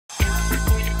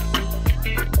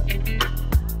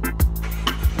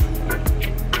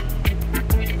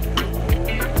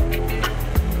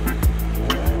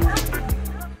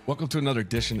to another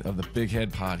edition of the Big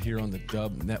Head Pod here on the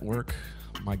Dub Network.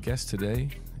 My guest today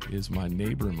is my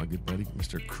neighbor and my good buddy,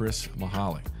 Mr. Chris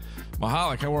Michalak.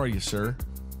 Michalak, how are you, sir?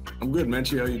 I'm good,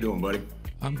 Mench. How you doing, buddy?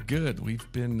 I'm good.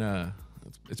 We've been,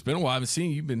 it's been a while. I haven't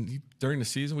seen you. During the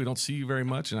season, we don't see you very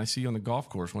much, and I see you on the golf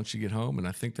course once you get home, and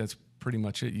I think that's pretty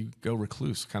much it. You go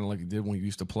recluse, kind of like you did when you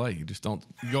used to play. You just don't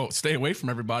stay away from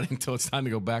everybody until it's time to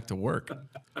go back to work.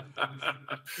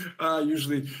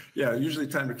 Usually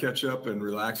time to catch up and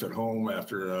relax at home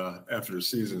after the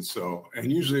season. So,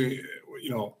 and usually,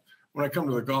 when I come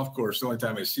to the golf course, the only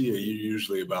time I see you, you're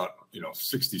usually about,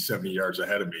 60, 70 yards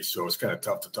ahead of me. So it's kind of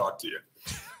tough to talk to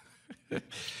you.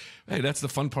 Hey, that's the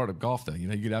fun part of golf, though.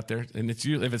 You get out there, and it's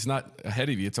usually, if it's not ahead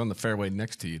of you, it's on the fairway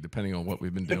next to you, depending on what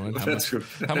we've been doing.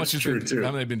 How much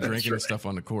they've been drinking and stuff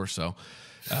on the course. So,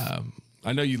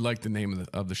 I know you like the name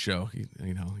of the show.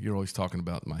 You're always talking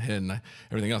about my head and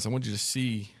everything else. I want you to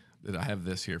see that I have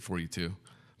this here for you too,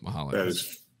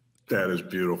 Michalak. That is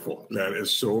beautiful. That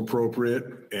is so appropriate,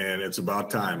 and it's about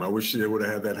time. I wish they would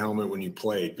have had that helmet when you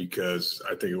played, because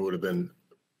I think it would have been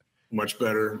much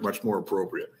better, much more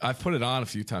appropriate. I've put it on a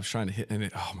few times trying to hit, and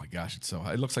oh my gosh,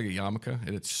 it looks like a yarmulke,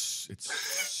 and it's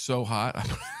so hot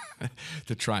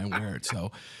to try and wear it.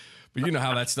 So, but you know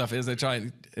how that stuff is. They try,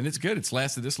 and it's good. It's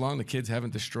lasted this long. The kids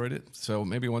haven't destroyed it. So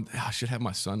maybe I should have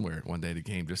my son wear it one day at a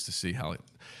game just to see how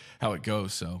it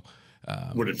goes. So,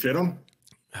 would it fit him?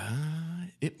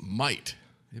 It might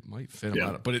fit him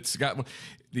out, but it's got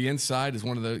the inside is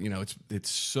one of the it's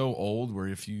so old where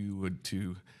if you would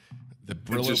to the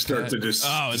Brillo just start to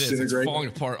disintegrate. It's falling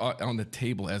apart on the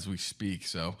table as we speak.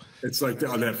 So it's like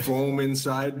that foam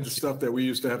inside, the stuff that we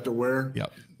used to have to wear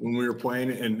when we were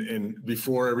playing, and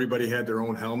before everybody had their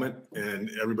own helmet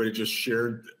and everybody just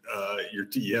shared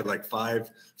you had like five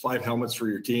helmets for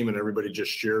your team, and everybody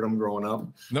just shared them growing up.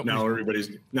 Nope. Now everybody's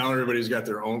got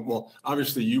their own. Well,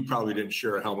 obviously you probably didn't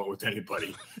share a helmet with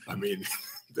anybody. I mean,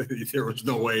 there was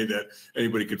no way that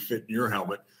anybody could fit in your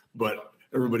helmet, but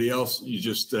everybody else, you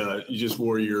just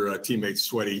wore your teammate's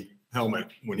sweaty helmet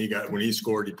when he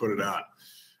scored. You put it on.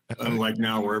 Unlike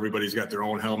now, where everybody's got their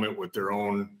own helmet with their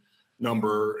own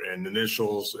number and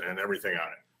initials and everything on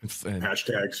it. And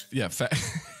hashtags. Yeah,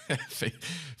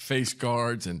 face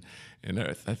guards and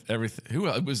everything. Who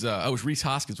it was? It was Reese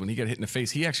Hoskins when he got hit in the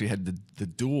face. He actually had the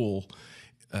dual.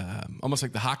 Almost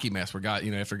like the hockey mask where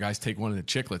after guys take one of the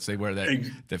chiclets, they wear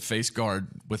that face guard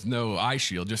with no eye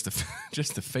shield, just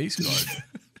the face guard.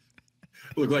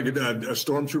 Look like a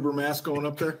stormtrooper mask going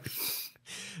up there.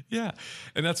 Yeah,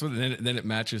 and that's what. Then it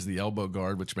matches the elbow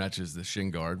guard, which matches the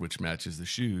shin guard, which matches the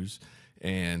shoes,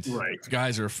 and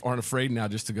guys aren't afraid now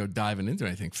just to go diving into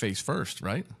anything face first,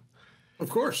 right? Of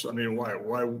course. I mean,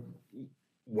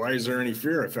 why is there any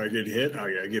fear? If I get hit,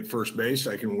 I get first base.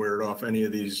 I can wear it off any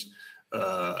of these.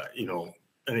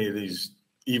 Any of these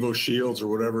Evo shields or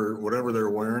whatever they're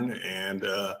wearing, and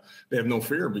they have no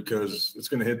fear because it's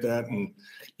going to hit that. And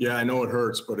yeah, I know it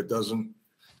hurts, but it doesn't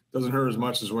hurt as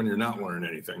much as when you're not wearing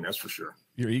anything. That's for sure.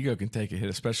 Your ego can take a hit,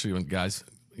 especially when guys,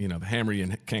 hammer you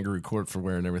in kangaroo court for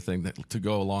wearing everything to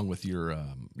go along with your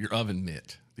oven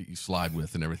mitt that you slide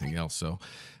with and everything else. So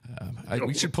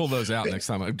we should pull those out next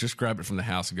time. I just grab it from the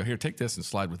house and go, here, take this and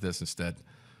slide with this instead.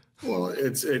 Well,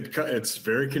 it's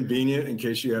very convenient in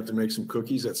case you have to make some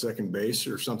cookies at second base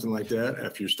or something like that.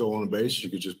 After you're still on the base, you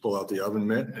could just pull out the oven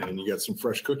mitt and you got some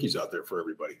fresh cookies out there for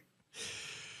everybody.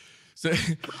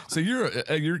 So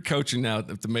you're coaching now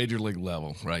at the major league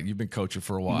level, right? You've been coaching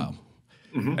for a while,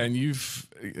 and you've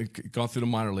gone through the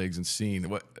minor leagues and seen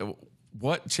what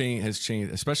has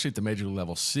changed, especially at the major league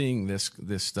level. Seeing this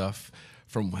stuff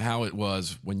from how it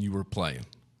was when you were playing.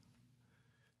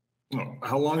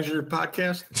 How long is your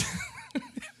podcast?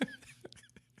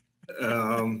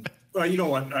 Well, you know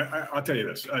what? I'll tell you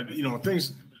this.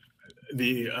 Things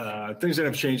that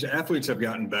have changed. Athletes have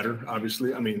gotten better.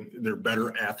 Obviously, I mean, they're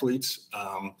better athletes.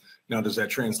 Now, does that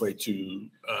translate to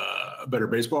better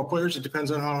baseball players? It depends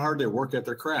on how hard they work at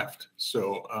their craft.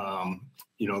 So,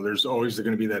 there's always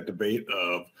going to be that debate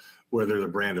of whether the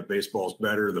brand of baseball is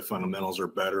better, the fundamentals are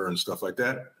better, and stuff like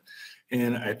that.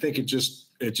 And I think it just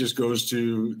goes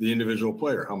to the individual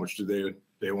player. How much do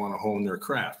they want to hone their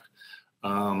craft?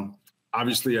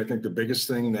 Obviously, I think the biggest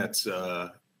thing that's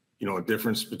a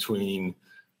difference between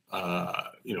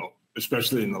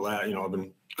especially in the last, I've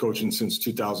been coaching since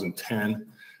 2010.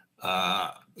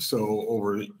 So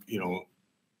over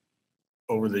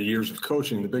the years of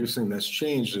coaching, the biggest thing that's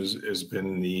changed has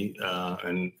been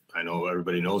and I know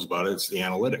everybody knows about it. It's the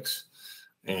analytics.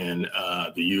 And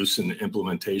the use and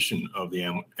implementation of the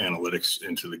analytics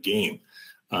into the game.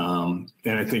 And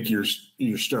I think you're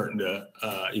starting to,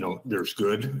 there's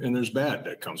good and there's bad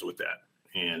that comes with that.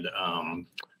 And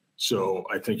so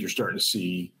I think you're starting to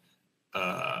see,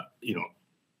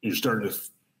 you're starting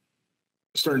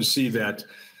to see that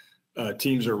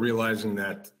teams are realizing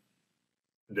that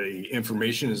the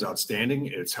information is outstanding.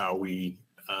 It's how we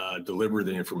deliver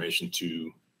the information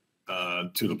to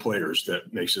the players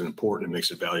that makes it important and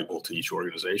makes it valuable to each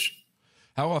organization.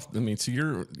 How often? I mean, so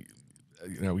you're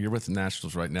with the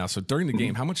Nationals right now. So during the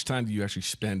game, how much time do you actually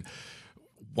spend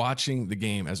watching the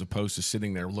game as opposed to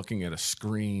sitting there looking at a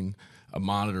screen, a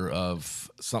monitor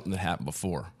of something that happened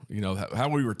before? How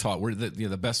we were taught,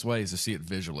 the best way is to see it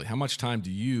visually. How much time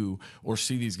do you or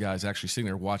see these guys actually sitting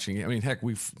there watching it? I mean, heck,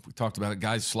 we talked about it.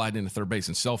 Guys sliding into third base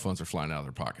and cell phones are flying out of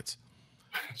their pockets.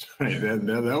 Right.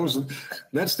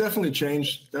 That's definitely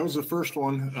changed. That was the first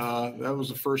one. That was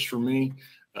the first for me.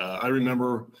 I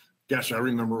remember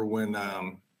when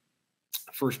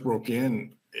first broke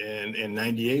in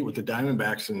 98 with the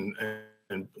Diamondbacks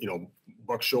and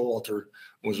Buck Showalter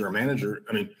was our manager.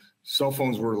 I mean, cell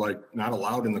phones were like not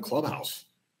allowed in the clubhouse.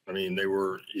 I mean, they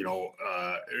were,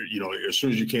 as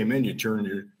soon as you came in, you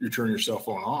turn your cell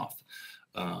phone off.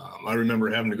 I remember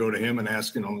having to go to him and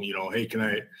asking him, hey, can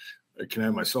I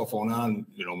have my cell phone on?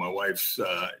 My wife's,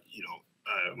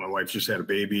 my wife just had a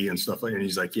baby and stuff like that. And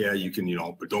he's like, yeah, you can,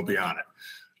 but don't be on it.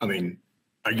 I mean,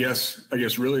 I guess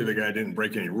really the guy didn't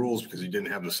break any rules because he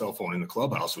didn't have the cell phone in the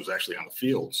clubhouse. It was actually on the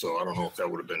field. So I don't know if that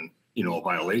would have been, a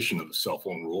violation of the cell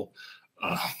phone rule.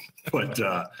 But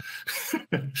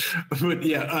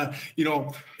yeah,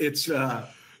 it's,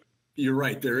 you're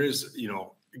right. There is,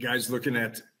 guys looking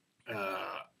at the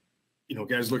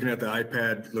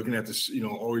iPad, looking at this,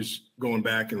 always going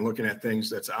back and looking at things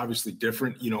that's obviously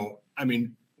different. I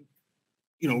mean,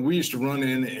 we used to run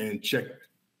in and check,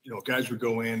 guys would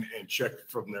go in and check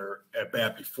from their at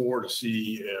bat before to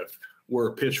see where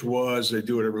a pitch was. They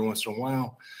do it every once in a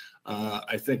while.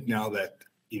 I think now that,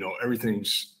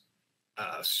 everything's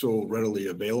so readily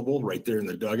available right there in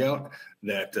the dugout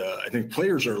that I think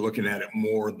players are looking at it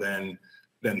more than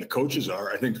the coaches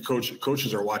are. I think the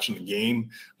coaches are watching the game,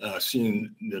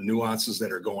 seeing the nuances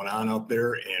that are going on out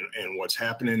there and what's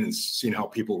happening and seeing how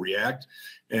people react.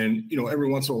 And, every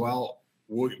once in a while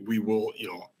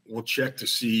we'll check to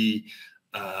see,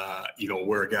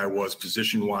 where a guy was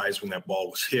position wise when that ball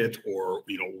was hit or,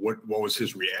 what was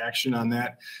his reaction on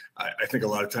that. I think a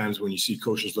lot of times when you see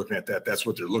coaches looking at that, that's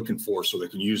what they're looking for so they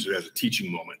can use it as a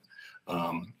teaching moment.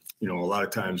 A lot of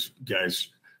times guys,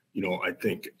 I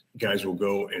think guys will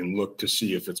go and look to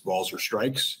see if it's balls or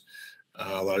strikes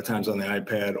a lot of times on the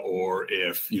iPad or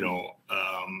if,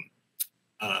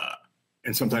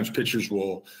 and sometimes pitchers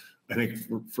will, I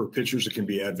think for pitchers, it can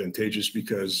be advantageous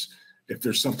because if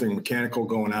there's something mechanical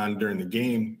going on during the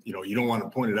game, you don't want to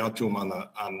point it out to him on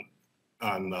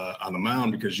the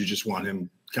mound because you just want him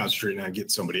concentrating on getting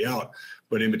somebody out.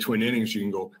 But in between innings, you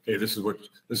can go, hey, this is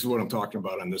what I'm talking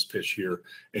about on this pitch here.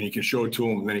 And you can show it to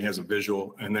him and then he has a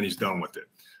visual and then he's done with it.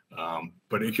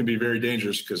 But it can be very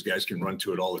dangerous because guys can run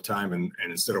to it all the time. And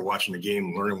instead of watching the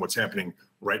game, learning what's happening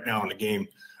right now in the game,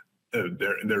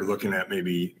 they're looking at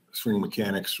maybe swing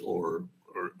mechanics or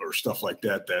stuff like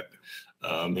that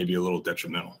may be a little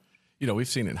detrimental. We've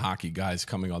seen in hockey guys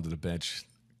coming onto the bench,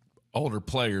 older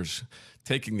players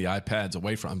taking the iPads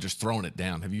away from them, just throwing it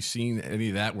down. Have you seen any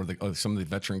of that where some of the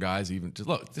veteran guys even just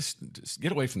look, just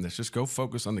get away from this, just go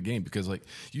focus on the game? Because like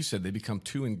you said, they become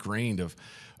too ingrained of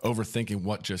overthinking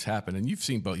what just happened. And you've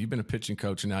seen both. You've been a pitching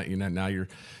coach, and now you're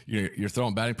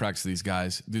throwing batting practice to these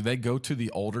guys. Do they go to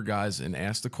the older guys and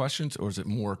ask the questions, or is it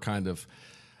more kind of,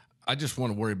 I just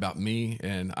want to worry about me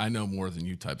and I know more than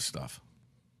you type stuff?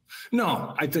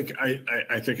 No, I think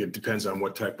it depends on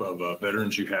what type of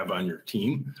veterans you have on your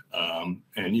team. And,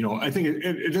 I think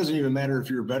it doesn't even matter if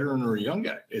you're a veteran or a young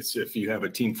guy. It's if you have a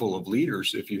team full of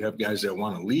leaders, if you have guys that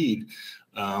want to lead,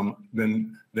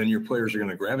 then your players are going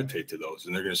to gravitate to those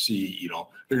and they're going to see,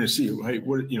 hey,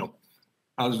 what,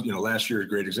 last year, a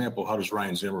great example, how does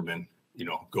Ryan Zimmerman,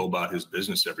 go about his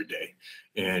business every day?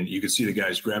 And you could see the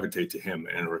guys gravitate to him.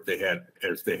 And or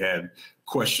if they had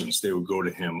questions, they would go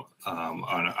to him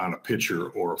on a pitcher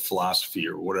or a philosophy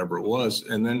or whatever it was.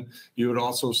 And then you would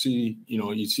also see,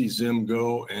 you'd see Zim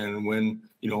go. And when,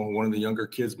 one of the younger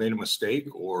kids made a mistake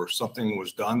or something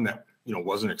was done that,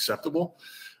 wasn't acceptable,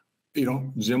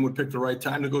 Zim would pick the right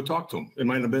time to go talk to him. It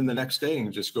might have been the next day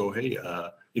and just go, hey,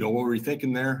 what were you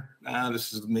thinking there?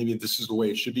 This is the way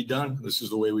it should be done. This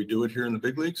is the way we do it here in the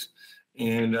big leagues.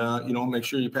 And, make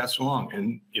sure you pass it along.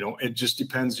 And, it just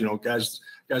depends, guys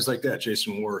like that,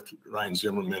 Jason Worth, Ryan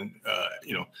Zimmerman,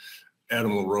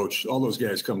 Adam LaRoche, all those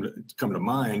guys come to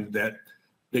mind that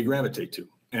they gravitate to.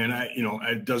 And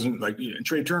it doesn't like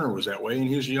Trey Turner was that way, and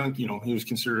he was young. He was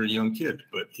considered a young kid,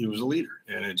 but he was a leader,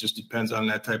 and it just depends on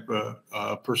that type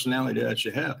of personality that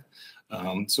you have.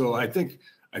 So I think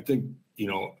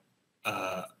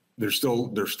they're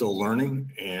still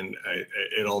learning, and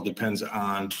it all depends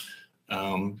on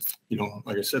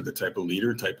like I said, the type of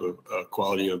leader, type of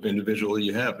quality of individual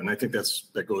you have, and I think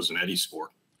that goes in any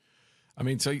sport. I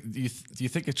mean, so do you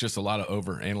think it's just a lot of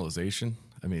overanalyzation?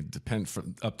 I mean,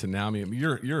 up to now. I mean,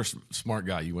 you're a smart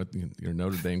guy. You're a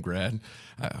Notre Dame grad.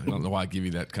 I don't know why I give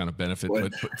you that kind of benefit,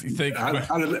 but do you think how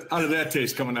did that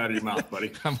taste coming out of your mouth,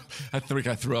 buddy? I think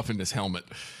I threw up in this helmet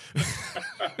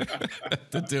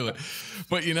to do it.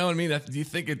 But you know what I mean? Do you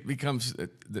think it becomes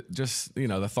just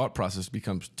the thought process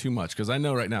becomes too much? Because I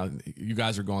know right now you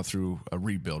guys are going through a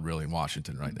rebuild really in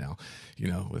Washington right now.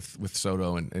 With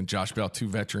Soto and Josh Bell, two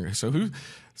veterans. So who's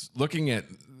looking at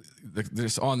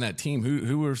this on that team?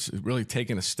 Who was really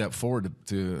taking a step forward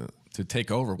to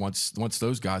take over once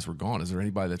those guys were gone? Is there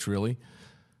anybody that's really?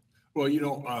 Well,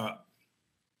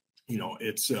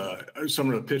 it's some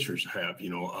of the pitchers have.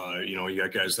 You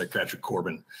got guys like Patrick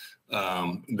Corbin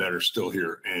that are still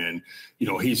here, and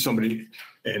he's somebody,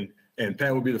 and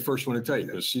Pat would be the first one to tell you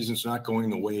the season's not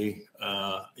going the way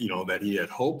that he had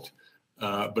hoped,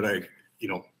 but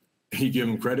he give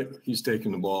him credit. He's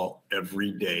taking the ball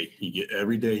every day.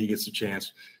 Every day he gets a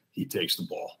chance, he takes the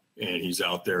ball and he's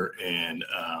out there, and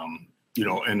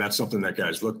and that's something that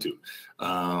guys look to.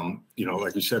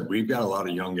 Like you said, we've got a lot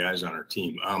of young guys on our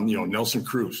team. Nelson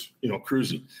Cruz,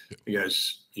 Cruzy, you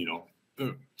guys,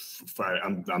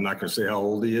 I'm not going to say how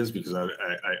old he is because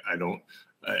I don't.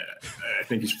 I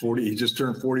think he's 40. He just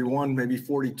turned 41, maybe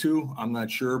 42. I'm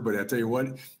not sure, but I tell you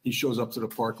what, he shows up to the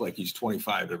park like he's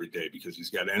 25 every day because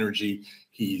he's got energy.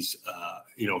 He's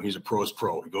a pro's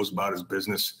pro. He goes about his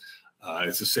business.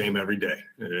 It's the same every day.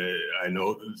 I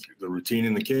know the routine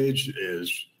in the cage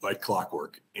is like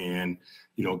clockwork, and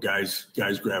guys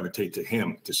gravitate to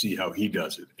him to see how he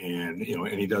does it, and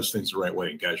and he does things the right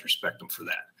way, and guys respect him for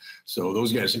that. So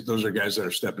those are guys that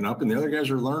are stepping up, and the other guys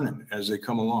are learning as they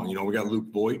come along. We got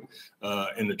Luke Boyd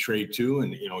in the trade too,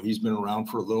 and he's been around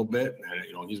for a little bit,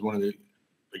 and he's one of the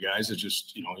guys that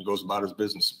just he goes about his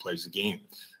business and plays the game.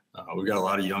 We've got a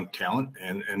lot of young talent,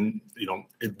 and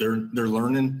they're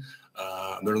learning.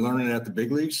 They're learning at the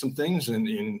big leagues some things, and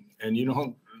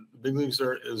the big leagues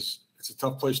it's a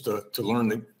tough place to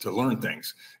learn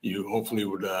things. You hopefully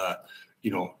would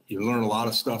you learn a lot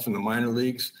of stuff in the minor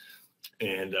leagues,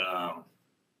 and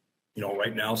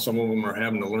right now some of them are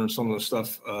having to learn some of the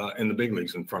stuff in the big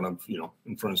leagues in front of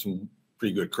some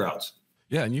pretty good crowds.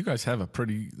 Yeah, and you guys have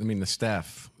the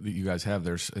staff that you guys have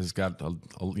there has got a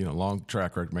long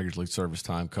track record, major league service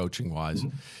time, coaching wise.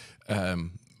 Mm-hmm.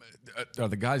 Are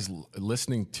the guys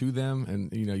listening to them?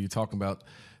 And you talk about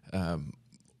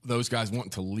those guys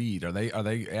wanting to lead. Are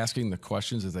they asking the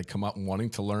questions as they come up and wanting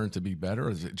to learn to be better?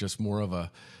 Or is it just more of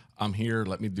a I'm here,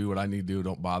 let me do what I need to do,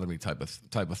 don't bother me type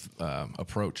of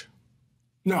approach?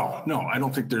 No, I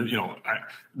don't think they're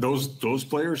those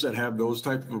players that have those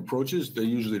type of approaches, they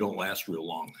usually don't last real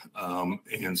long,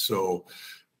 and so.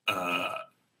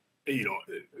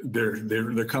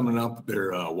 They're coming up.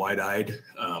 They're wide-eyed.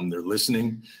 They're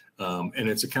listening, and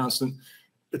it's a constant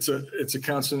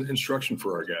instruction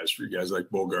for our guys. For guys like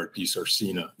Bogart,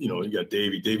 DiSarcina, you got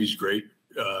Davey. Davey's great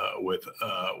with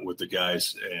the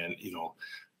guys, and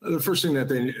the first thing that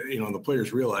the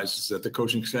players realize is that the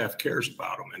coaching staff cares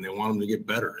about them, and they want them to get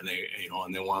better, and they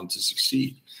want them to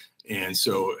succeed. And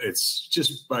so it's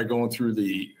just by going through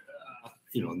the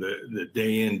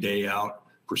day in, day out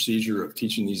procedure of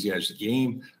teaching these guys the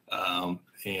game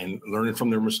and learning from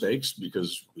their mistakes,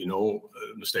 because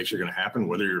mistakes are going to happen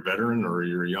whether you're a veteran or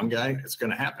you're a young guy. It's going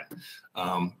to happen.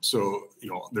 So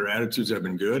their attitudes have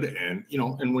been good, and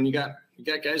and when you got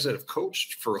guys that have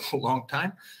coached for a long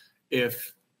time,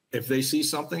 if they see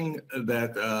something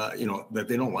that that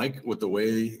they don't like with the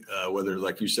way whether,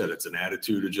 like you said, it's an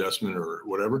attitude adjustment or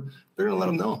whatever, they're going to let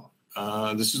them know.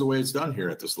 This is the way it's done here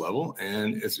at this level,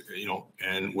 and it's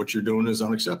and what you're doing is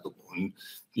unacceptable. And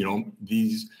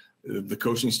the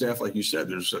coaching staff, like you said,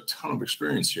 there's a ton of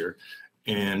experience here,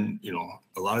 and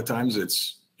a lot of times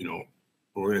it's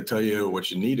we're going to tell you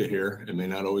what you need to hear. It may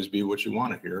not always be what you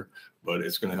want to hear, but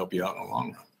it's going to help you out in the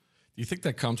long run. Do you think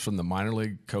that comes from the minor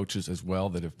league coaches as well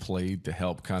that have played to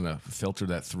help kind of filter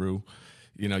that through?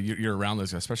 You're around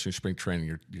those, especially in spring training,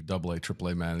 your AA,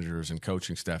 AAA managers and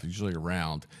coaching staff is usually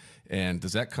around. And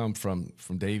does that come from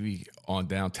Davey on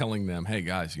down, telling them, hey,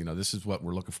 guys, this is what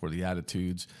we're looking for, the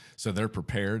attitudes, so they're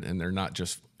prepared and they're not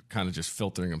just kind of just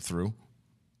filtering them through?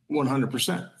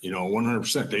 100%,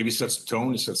 100%. Davey sets the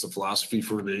tone. He sets the philosophy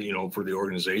for the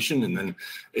organization. And then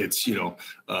it's,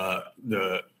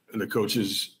 the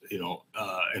coaches,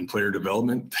 and player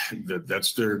development,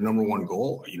 that's their number one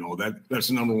goal. That's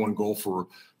the number one goal for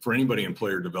anybody in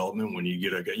player development. When you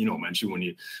get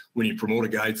Mench, when you promote a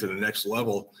guy to the next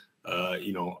level,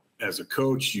 as a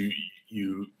coach,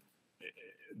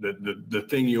 the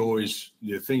thing you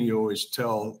always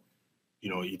tell,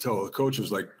 you tell the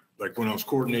coaches, like when I was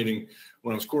coordinating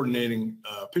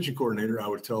pitching coordinator, I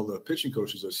would tell the pitching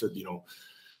coaches, I said,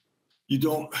 you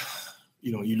don't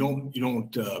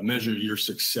measure your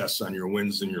success on your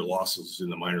wins and your losses in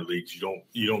the minor leagues. You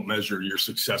don't measure your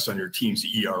success on your team's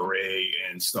ERA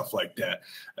and stuff like that.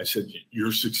 I said,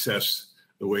 your success,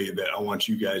 the way that I want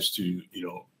you guys to,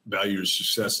 value your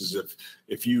success is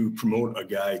if you promote a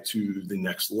guy to the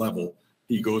next level,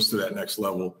 he goes to that next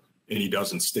level and he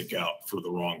doesn't stick out for the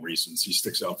wrong reasons. He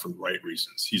sticks out for the right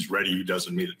reasons. He's ready. He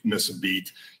doesn't miss a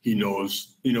beat. He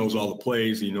knows all the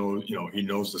plays. He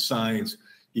knows the signs.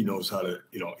 He knows how to,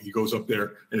 he goes up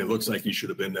there and it looks like he should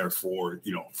have been there for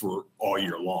all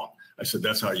year long. I said,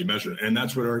 that's how you measure it. And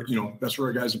that's what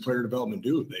our guys in player development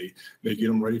do. They get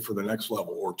them ready for the next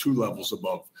level or 2 levels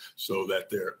above, so that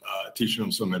they're teaching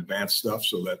them some advanced stuff,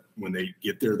 so that when they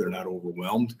get there, they're not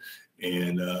overwhelmed,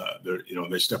 and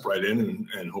they step right in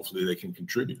and hopefully they can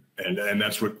contribute. And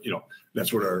that's what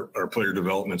our player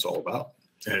development's all about.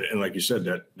 And like you said,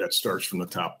 that starts from the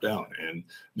top down, and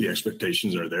the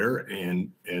expectations are there,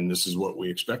 and this is what we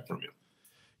expect from you.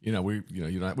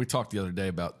 We talked the other day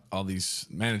about all these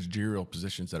managerial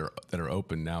positions that are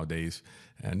open nowadays,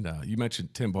 and you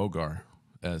mentioned Tim Bogar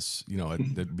as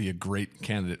that'd be a great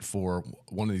candidate for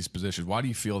one of these positions. Why do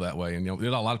you feel that way? And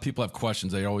a lot of people have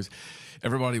questions.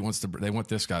 Everybody wants they want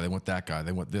this guy, they want that guy,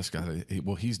 they want this guy.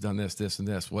 Well, he's done this, and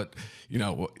this. What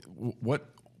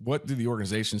do the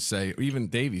organizations say? Even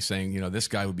Davey saying, this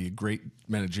guy would be a great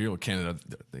managerial candidate.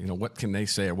 What can they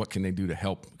say, or what can they do to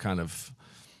help kind of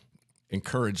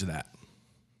encourage that?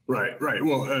 Right.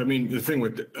 Well, I mean, the thing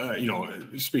with,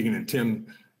 speaking to Tim,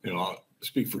 I'll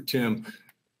speak for Tim,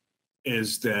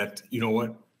 is that,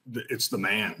 it's the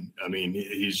man. I mean,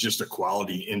 he's just a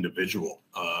quality individual,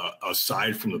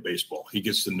 aside from the baseball. He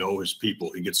gets to know his people.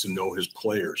 He gets to know his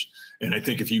players. And I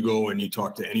think if you go and you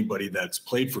talk to anybody that's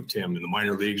played for Tim in the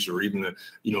minor leagues, or even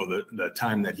the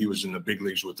time that he was in the big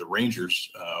leagues with the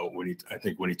Rangers, when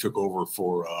he took over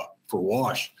for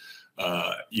Wash,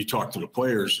 you talk to the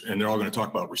players and they're all going to talk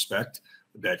about respect,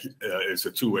 that it's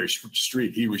a two-way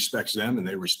street. He respects them and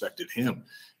they respected him.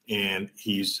 And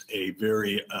he's a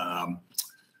very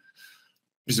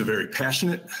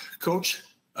passionate coach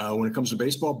when it comes to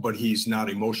baseball, but he's not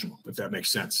emotional, if that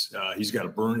makes sense. He's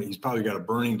probably got a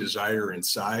burning desire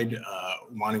inside,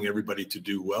 wanting everybody to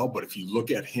do well. But if you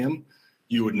look at him,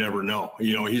 you would never know.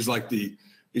 He's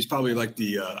probably like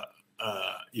the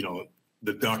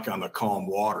duck on the calm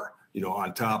water.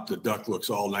 On top, the duck looks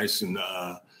all nice and,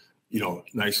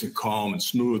 nice and calm and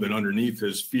smooth, and underneath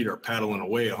his feet are paddling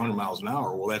away 100 miles an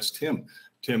hour. Well, that's Tim.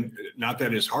 Tim, not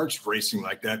that his heart's racing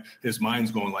like that, his mind's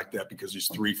going like that because he's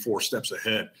 3-4 steps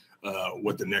ahead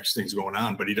what the next thing's going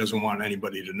on, but he doesn't want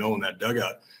anybody to know in that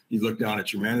dugout. You look down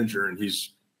at your manager and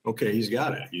he's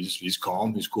got it. He's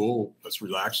calm, he's cool. Let's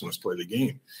relax and let's play the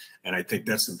game. And I think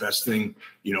that's the best thing,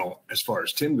 as far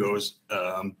as Tim goes.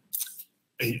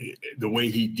 The way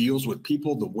he deals with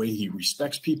people, the way he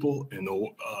respects people, and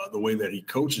the way that he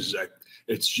coaches,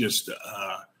 it's just,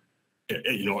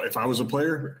 if I was a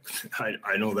player,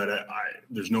 I know that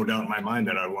there's no doubt in my mind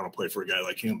that I want to play for a guy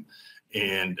like him.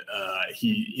 And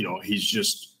he's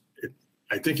just,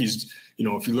 I think he's,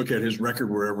 if you look at his record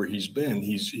wherever he's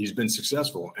been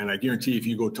successful. And I guarantee if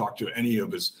you go talk to any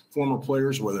of his former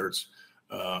players, whether it's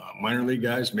minor league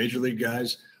guys, major league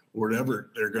guys,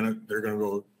 whatever, they're gonna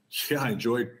go, yeah, I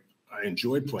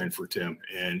enjoyed playing for Tim,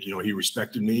 and he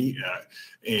respected me,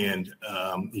 and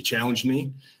he challenged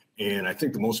me, and I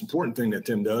think the most important thing that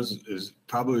Tim does is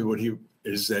probably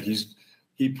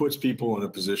he puts people in a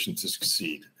position to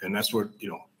succeed, and that's what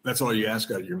that's all you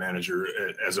ask out of your manager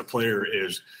as a player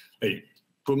is, hey,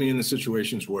 put me in the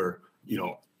situations where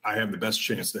I have the best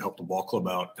chance to help the ball club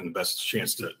out and the best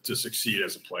chance to succeed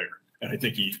as a player, and I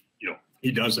think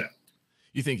he does that.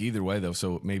 You think either way, though,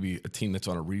 so maybe a team that's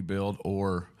on a rebuild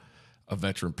or a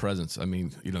veteran presence. I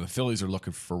mean, the Phillies are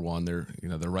looking for one. They're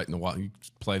right in the wild. You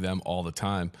play them all the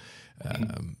time.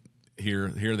 Here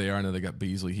they are. I know they got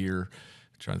Beasley here.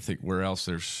 I'm trying to think where else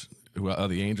there's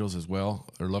the Angels as well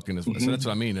are looking as well. So that's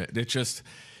what I mean. It's just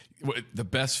the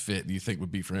best fit. Do you think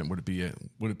would be for him? Would it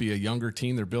be a younger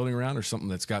team they're building around, or something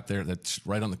that's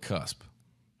right on the cusp?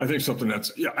 I think something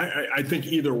that's, yeah, I think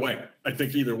either way. I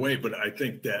think either way, but I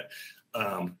think that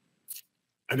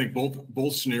I think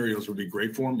both scenarios would be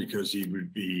great for him, because he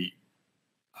would be,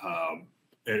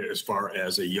 as far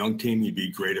as a young team, he'd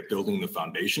be great at building the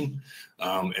foundation,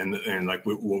 and like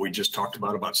what we just talked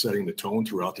about setting the tone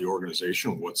throughout the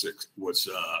organization, what's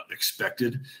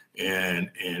expected, and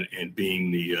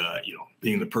being the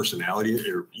being the personality,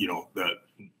 or the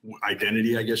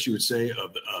identity, I guess you would say,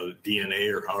 of the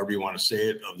DNA, or however you want to say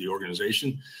it, of the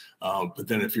organization. But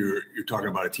then if you're talking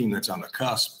about a team that's on the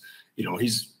cusp,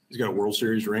 he's got a World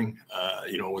Series ring,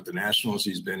 with the Nationals.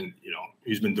 He's been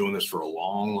doing this for a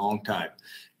long, long time.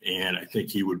 And I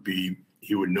think he would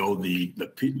know the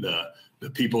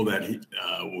people that he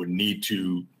would need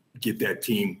to get that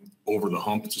team over the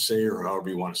hump, to say, or however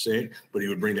you want to say it. But he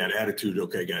would bring that attitude.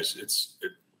 Okay, guys,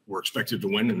 we're expected to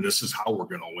win, and this is how we're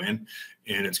going to win.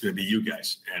 And it's going to be you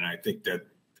guys. And I think that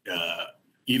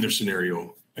either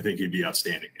scenario, I think he'd be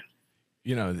outstanding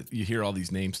in. You hear all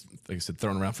these names, like I said,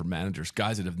 thrown around for managers,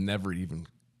 guys that have never even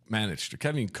managed or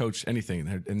haven't even coached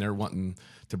anything, and they're wanting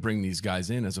to bring these guys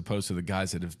in, as opposed to the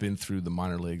guys that have been through the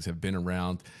minor leagues, have been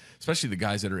around, especially the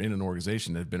guys that are in an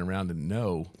organization that have been around and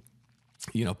know,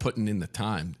 putting in the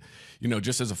time.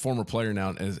 Just as a former player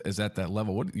now, as at that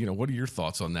level, what are your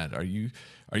thoughts on that? Are you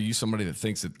somebody that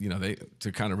thinks that they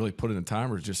to kind of really put in the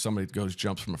time, or just somebody that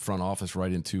jumps from a front office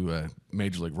right into a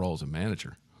major league role as a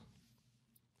manager?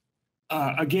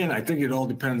 Again, I think it all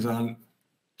depends on.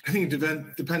 I think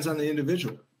it depends on the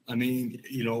individual. I mean,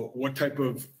 what type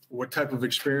of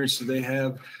experience do they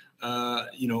have,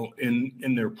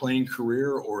 in their playing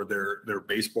career, or their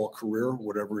baseball career,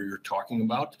 whatever you're talking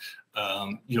about.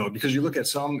 Because you look at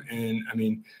some, and I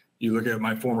mean, you look at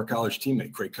my former college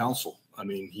teammate, Craig Counsell. I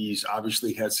mean, he's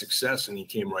obviously had success, and he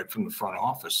came right from the front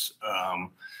office.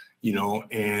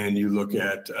 And you look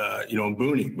at,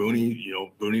 Booney.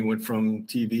 Booney went from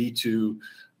TV to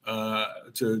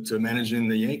managing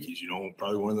the Yankees.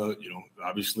 Probably one of the,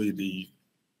 obviously the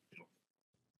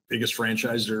biggest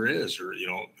franchise there is,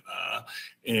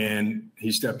 and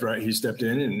he stepped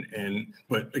in,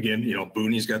 but again,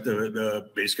 Booney's got the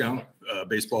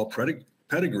baseball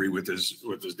pedigree with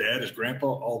his dad, his grandpa,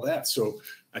 all that. So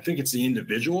I think it's the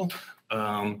individual,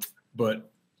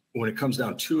 but when it comes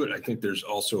down to it, I think there's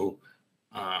also,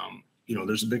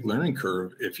 there's a big learning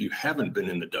curve if you haven't been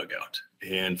in the dugout.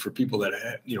 And for people that,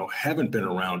 haven't been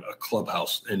around a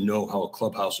clubhouse and know how a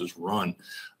clubhouse is run,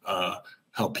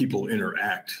 how people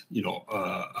interact,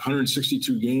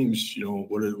 162 games,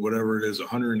 whatever it is,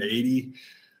 180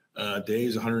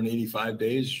 days, 185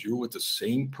 days, you're with the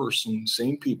same person,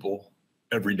 same people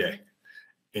every day.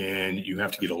 And you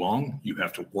have to get along, you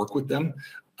have to work with them.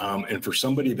 And for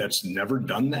somebody that's never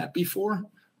done that before,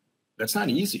 that's not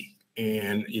easy.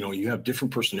 And, you have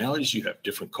different personalities, you have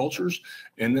different cultures,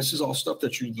 and this is all stuff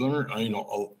that you learn,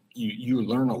 you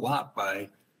learn a lot by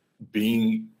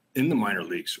being in the minor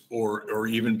leagues, or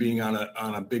even being on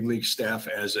a big league staff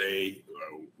as a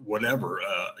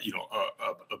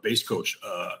base coach,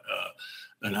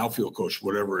 an outfield coach,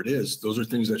 whatever it is. Those are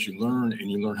things that you learn,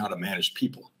 and you learn how to manage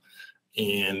people.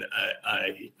 And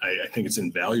I think it's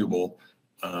invaluable,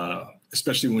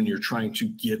 especially when you're trying to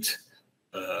get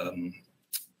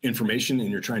information,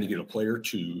 and you're trying to get a player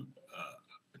to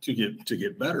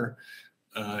get better.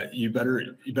 You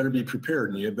better be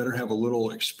prepared, and you better have a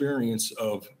little experience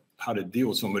of how to deal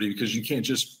with somebody, because you can't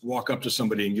just walk up to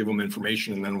somebody and give them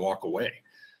information and then walk away.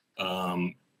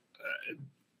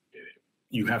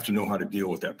 You have to know how to deal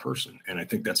with that person. And I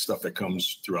think that's stuff that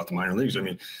comes throughout the minor leagues. I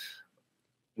mean,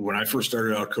 when I first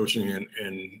started out coaching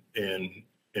in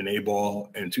A-ball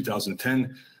in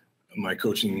 2010, my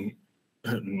coaching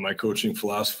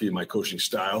philosophy, my coaching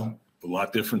style, a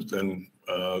lot different than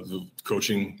the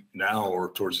coaching now,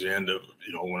 or towards the end of,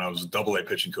 when I was a AA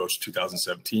pitching coach,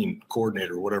 2017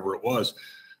 coordinator, whatever it was.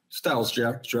 Styles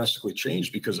drastically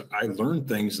changed, because I learned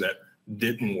things that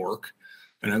didn't work,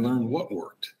 and I learned what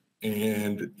worked.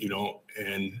 And,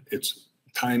 and it's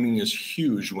timing is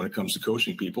huge when it comes to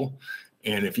coaching people.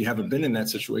 And if you haven't been in that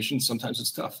situation, sometimes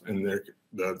it's tough, and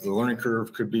the learning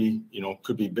curve could be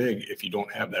big if you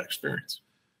don't have that experience.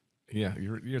 Yeah,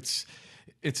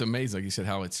 it's amazing, like you said,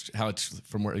 how it's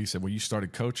from where you said when you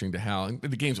started coaching to how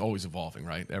the game's always evolving,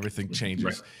 right? Everything changes,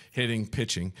 right. Hitting,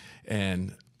 pitching,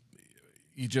 and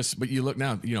but you look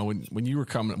now, when you were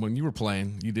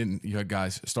playing, you had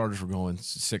guys, starters were going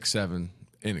 6, 7,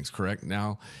 innings, correct?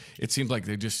 Now it seems like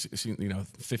they just,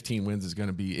 15 wins is going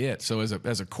to be it. So as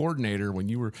a coordinator, when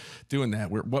you were doing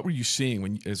that, what were you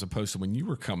seeing as opposed to when you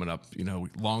were coming up,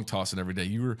 long tossing every day?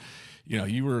 You were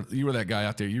that guy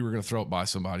out there. You were going to throw it by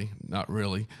somebody, not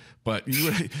really, but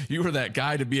you were that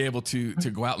guy to be able to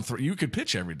go out and throw. You could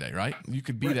pitch every day, right? You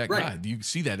could be that guy. Do you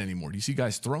see that anymore? Do you see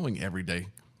guys throwing every day?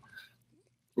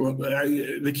 Well,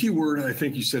 the key word I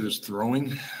think you said is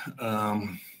throwing.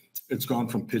 It's gone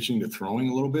from pitching to throwing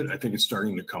a little bit. I think it's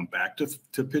starting to come back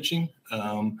to pitching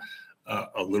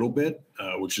a little bit,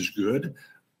 which is good.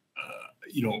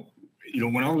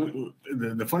 When I was,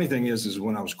 the funny thing is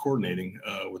when I was coordinating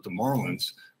with the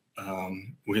Marlins,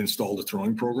 we installed a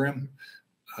throwing program.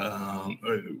 I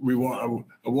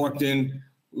walked in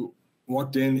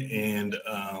and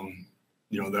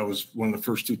that was one of the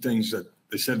first two things that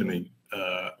they said to me.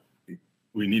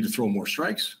 We need to throw more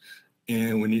strikes,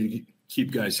 and we need to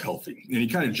keep guys healthy. And he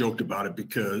kind of joked about it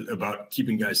about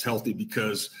keeping guys healthy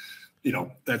because,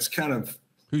 that's kind of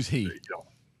who's he?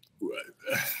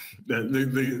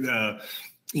 The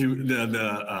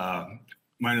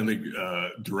minor league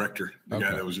director, the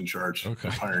guy that was in charge of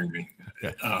hiring me.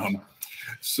 Okay.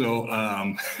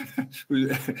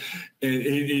 And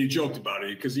he joked about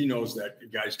it because he knows that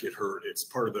guys get hurt. It's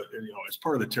part of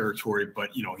the territory. But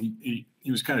he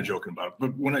was kind of joking about it.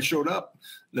 But when I showed up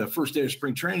the first day of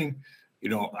spring training,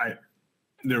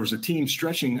 there was a team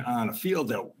stretching on a field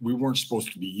that we weren't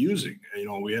supposed to be using.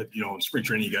 We had in spring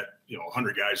training you got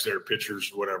 100 guys there,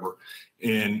 pitchers, whatever,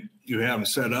 and you have them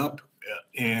set up.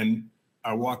 And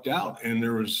I walked out, and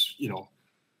there was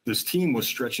this team was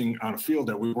stretching on a field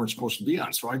that we weren't supposed to be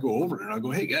on. So I go over and I go,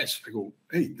 hey guys,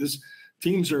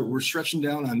 we're stretching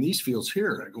down on these fields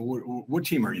here. I go, what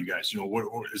team are you guys?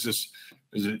 What is this?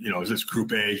 Is this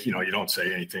group A? You don't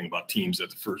say anything about teams at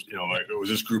the first, was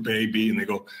this group A, B? And they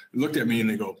looked at me and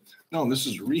they go, no, this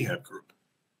is a rehab group.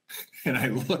 And I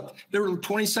looked, there were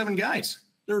 27 guys.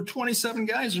 There were 27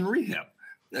 guys in rehab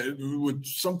with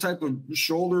some type of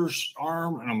shoulders,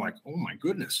 arm. And I'm like, oh my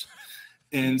goodness.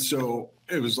 And so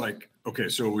it was like, okay,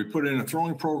 so we put in a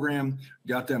throwing program,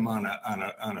 got them on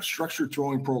a structured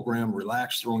throwing program,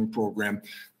 relaxed throwing program,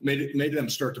 made them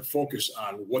start to focus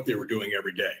on what they were doing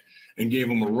every day, and gave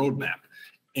them a roadmap.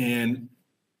 And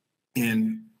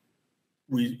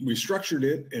we structured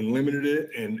it and limited it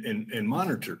and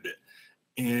monitored it.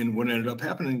 And what ended up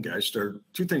happening,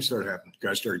 two things started happening.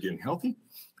 Guys started getting healthy,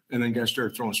 and then guys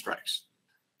started throwing strikes.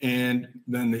 And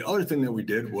then the other thing that we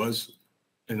did was,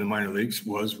 in the minor leagues,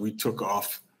 was we took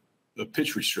off the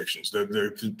pitch restrictions.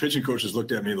 The pitching coaches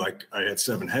looked at me like I had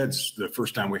 7 heads the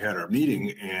first time we had our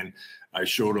meeting, and I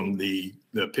showed them the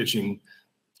pitching,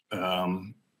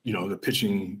 the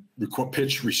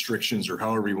pitch restrictions, or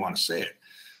however you want to say it.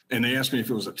 And they asked me if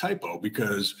it was a typo,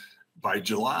 because by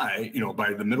July,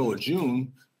 by the middle of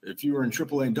June, if you were in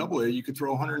AAA and AA, you could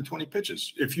throw 120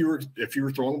 pitches if you were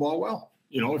throwing the ball well.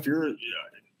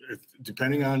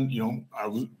 Depending on, I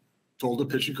was told the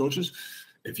pitching coaches,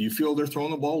 if you feel they're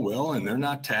throwing the ball well and they're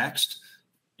not taxed,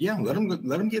 let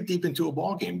them get deep into a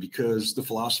ball game, because the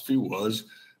philosophy was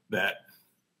that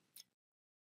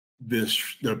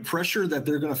the pressure that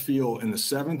they're going to feel in the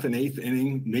 7th and 8th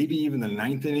inning, maybe even the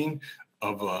 9th inning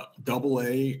of a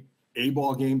A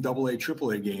ball game, AA,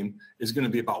 AAA game, is going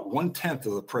to be about 1/10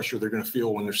 of the pressure they're going to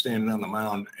feel when they're standing on the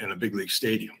mound in a big league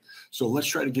stadium. So let's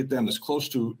try to get them as close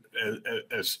to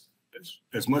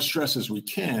as much stress as we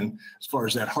can, as far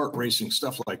as that heart racing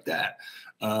stuff like that,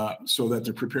 so that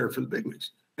they're prepared for the big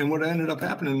leagues. And what ended up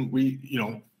happening, we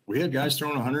had guys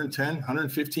throwing 110,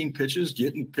 115 pitches,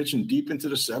 pitching deep into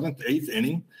the 7th, 8th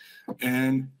inning,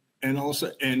 and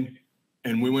also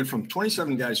we went from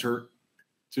 27 guys hurt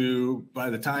to, by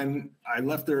the time I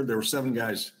left there were 7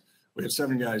 guys. We had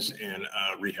 7 guys in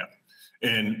rehab,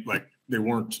 and they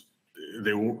were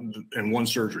in one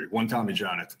surgery, one Tommy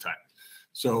John at the time.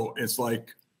 So it's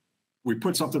like we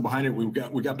put something behind it. We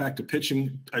got back to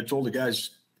pitching. I told the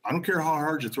guys, I don't care how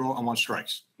hard you throw, I want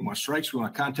strikes. We want strikes, we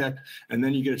want contact, and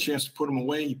then you get a chance to put them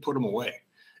away, you put them away.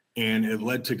 And it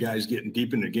led to guys getting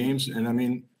deep into games. And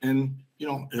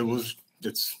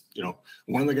it's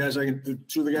one of the guys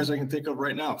two of the guys I can think of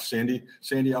right now, Sandy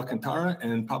Alcantara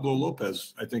and Pablo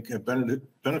Lopez, I think have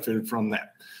benefited from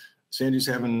that. Sandy's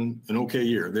having an okay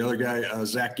year. The other guy,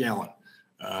 Zach Gallen,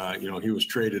 he was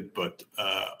traded, but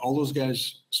all those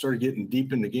guys started getting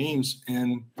deep into games,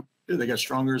 and they got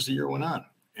stronger as the year went on.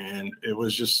 And it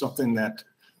was just something that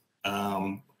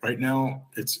right now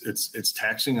it's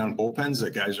taxing on bullpens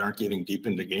that guys aren't getting deep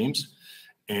into games.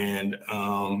 And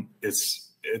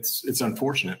it's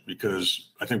unfortunate, because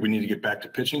I think we need to get back to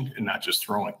pitching and not just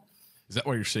throwing. Is that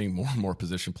why you're seeing more and more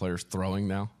position players throwing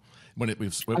now? when it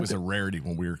was a rarity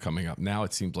when we were coming up. Now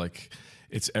it seems like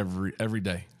it's every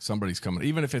day somebody's coming,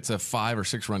 even if it's a 5 or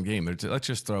 6 run game. Let's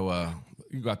just throw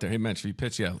you go out there. Hey, Mench, you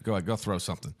pitch? Yeah, go ahead, go throw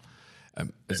something.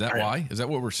 Is that why? Is that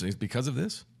what we're seeing? Is because of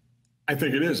this? I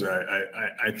think it is.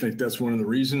 I think that's one of the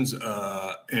reasons,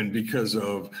 and because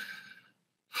of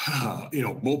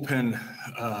bullpen,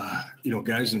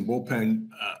 guys in bullpen.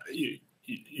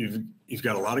 You've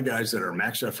got a lot of guys that are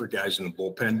max effort guys in the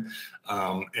bullpen,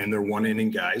 and they're 1 inning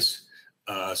guys.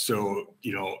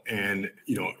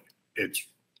 It's,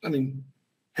 I mean,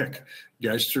 heck,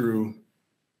 guys threw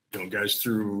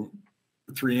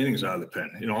 3 innings out of the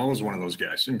pen. I was one of those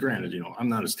guys. And granted, I'm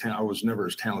not I was never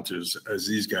as talented as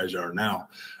these guys are now,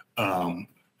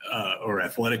 or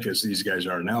athletic as these guys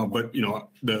are now. But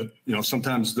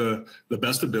sometimes the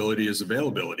best ability is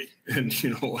availability, and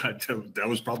that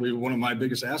was probably one of my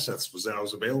biggest assets, was that I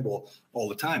was available all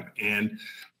the time and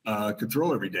could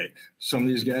throw every day. Some of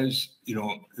these guys,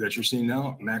 that you're seeing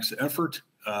now, max effort,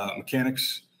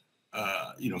 mechanics.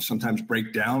 Sometimes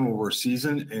break down over a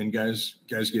season, and guys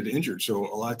get injured. So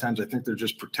a lot of times I think they're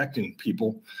just protecting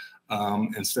people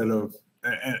instead of,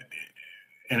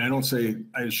 and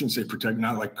I shouldn't say protect,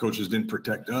 not like coaches didn't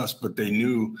protect us, but they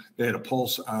knew they had a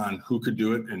pulse on who could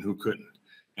do it and who couldn't.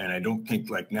 And I don't think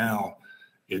like now,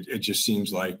 it just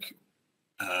seems like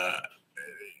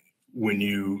when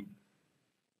you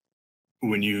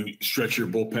stretch your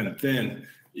bullpen thin,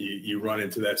 you run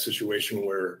into that situation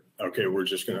where, okay, we're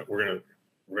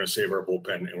gonna save our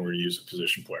bullpen and we're gonna use a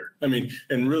position player. I mean,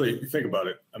 and really think about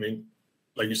it. I mean,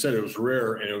 like you said, it was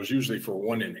rare, and it was usually for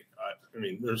 1 inning. I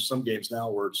mean, there's some games now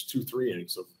where it's 2-3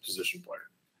 innings of position player.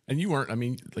 And you weren't. I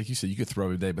mean, like you said, you could throw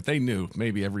every day, but they knew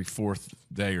maybe every 4th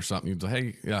day or something. You'd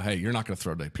say, hey, you're not going to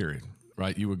throw today. Period.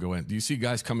 Right? You would go in. Do you see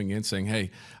guys coming in saying,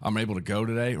 "Hey, I'm able to go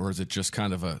today," or is it just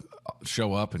kind of a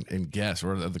show up and guess,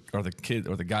 or are the kid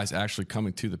or the guys actually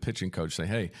coming to the pitching coach say,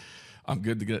 "Hey, I'm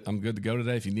good to go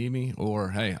today if you need me," or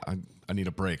 "Hey, I need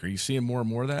a break"? Are you seeing more and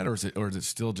more of that, or is it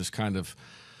still just kind of,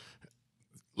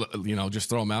 just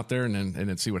throw them out there and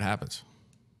then see what happens?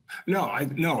 No,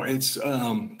 it's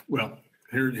well,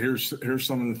 here's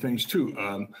some of the things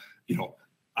too.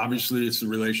 Obviously it's the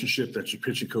relationship that your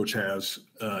pitching coach has,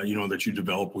 that you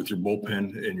develop with your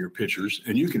bullpen and your pitchers,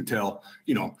 and you can tell,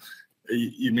 you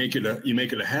make it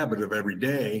a habit of every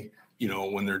day.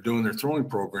 When they're doing their throwing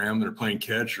program, they're playing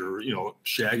catch or,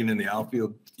 shagging in the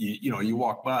outfield, you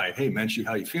walk by, "Hey, Menchie,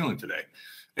 how you feeling today?"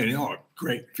 And,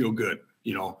 "Great, feel good."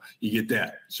 You get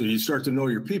that. So you start to know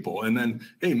your people. And then,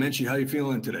 "Hey, Menchie, how you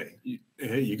feeling today?"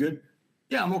 "Hey, you good?"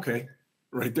 "Yeah, I'm okay."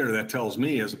 Right there, that tells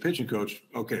me as a pitching coach,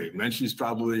 okay, Menchie's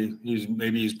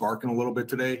he's barking a little bit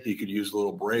today. He could use a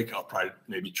little break. I'll probably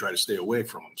maybe try to stay away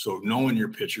from him. So knowing your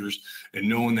pitchers and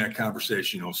knowing that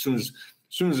conversation, as soon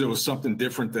as it was something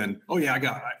different than, "Oh yeah,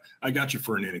 I got you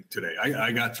for an inning today.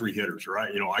 I got 3 hitters, right?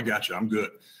 I got you. I'm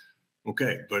good."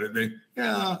 Okay, but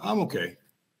 "Yeah, I'm okay."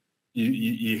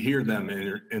 You hear them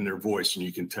in their voice, and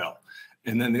you can tell.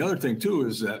 And then the other thing too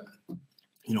is that,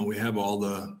 we have all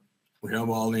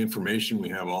the information. We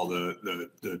have all the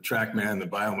TrackMan, the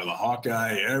biome of the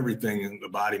Hawkeye, everything, and the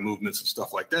body movements and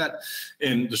stuff like that.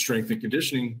 And the strength and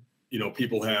conditioning,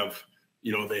 people have,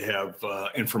 they have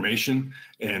information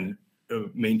and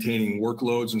maintaining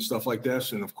workloads and stuff like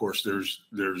this. And of course, there's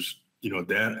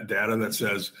data that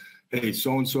says, "Hey,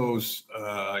 so-and-so's,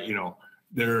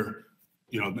 they're,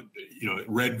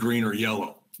 red, green, or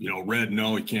yellow. Red,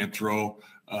 no, he can't throw.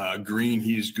 Green,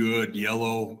 he's good.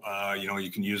 Yellow,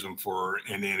 you can use him for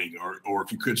an inning, or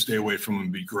if you could stay away from him,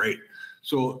 it'd be great."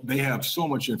 So they have so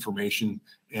much information,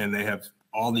 and they have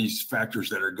all these factors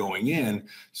that are going in.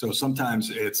 So sometimes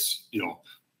it's,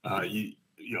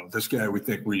 this guy, we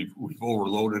think we've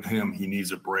overloaded him. He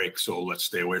needs a break, so let's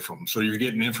stay away from him. So you're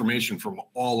getting information from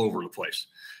all over the place.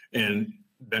 And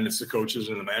then it's the coaches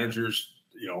and the managers,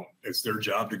 it's their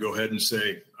job to go ahead and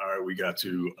say, "All right, we got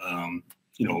to,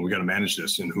 we got to manage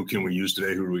this, and who can we use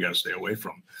today? Who do we got to stay away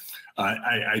from?"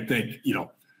 I think,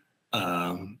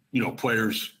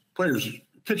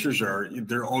 pitchers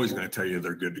they're always going to tell you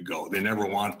they're good to go. They never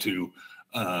want to,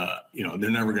 they're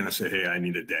never going to say, "Hey, I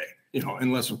need a day,"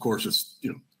 unless of course it's,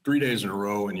 3 days in a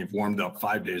row and you've warmed up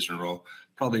 5 days in a row,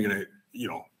 probably going to,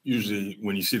 usually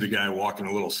when you see the guy walking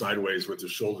a little sideways with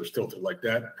his shoulders tilted like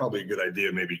that, probably a good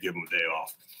idea, maybe give him a day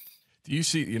off. Do you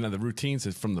see, the routines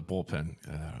from the bullpen,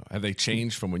 have they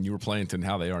changed from when you were playing to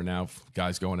how they are now?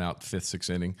 Guys going out 5th,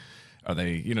 6th inning, are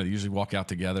they, they usually walk out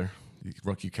together?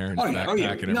 Rookie carrying his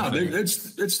backpack and everything. No,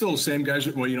 it's still the same guys.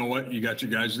 Well, you know what? You got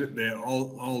your guys. They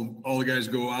all the guys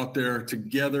go out there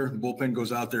together. The bullpen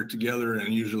goes out there together,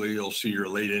 and usually you'll see your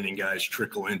late inning guys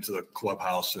trickle into the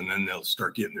clubhouse, and then they'll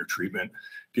start getting their treatment,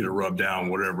 get a rub down,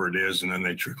 whatever it is, and then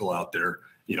they trickle out there,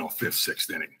 fifth,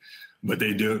 sixth inning. But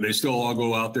they still all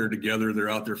go out there together. They're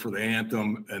out there for the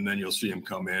anthem, and then you'll see them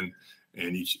come in.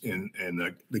 And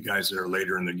the guys that are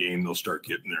later in the game, they'll start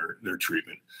getting their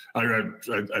treatment.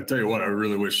 I tell you what, I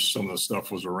really wish some of the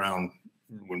stuff was around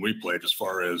when we played, as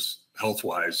far as health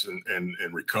wise and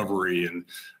recovery, and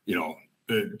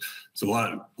it's a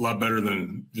lot better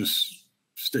than just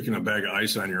sticking a bag of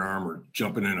ice on your arm or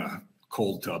jumping in a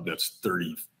cold tub that's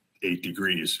 38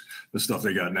 degrees. The stuff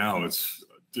they got now,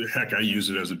 heck, I use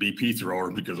it as a BP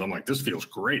thrower because I'm like, this feels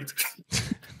great.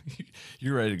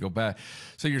 You're ready to go back.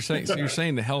 So you're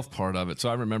saying the health part of it. So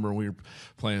I remember when we were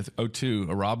playing with 02,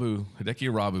 Hideki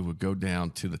Arabu would go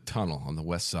down to the tunnel on the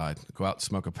west side, go out and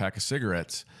smoke a pack of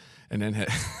cigarettes, and then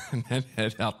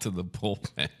head out to the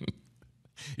bullpen.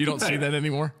 You don't see that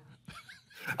anymore?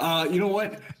 You know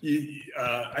what?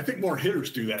 I think more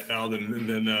hitters do that now than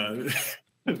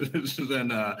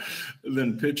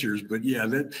pitchers. But yeah,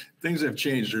 things have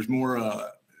changed. There's more,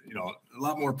 a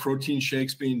lot more protein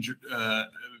shakes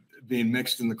being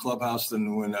mixed in the clubhouse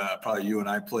than when probably you and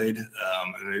I played.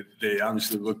 And they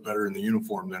obviously look better in the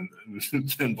uniform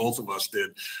than both of us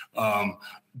did.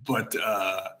 But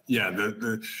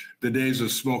the days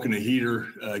of smoking a heater,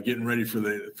 getting ready for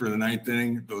the ninth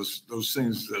inning, those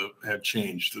things have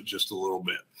changed just a little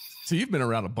bit. So you've been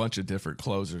around a bunch of different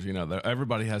closers.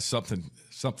 Everybody has something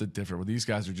different. Well, these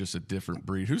guys are just a different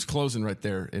breed. Who's closing right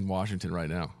there in Washington right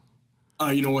now?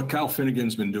 You know what? Kyle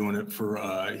Finnegan's been doing it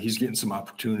he's getting some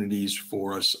opportunities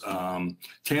for us.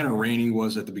 Tanner Rainey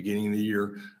was at the beginning of the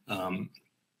year.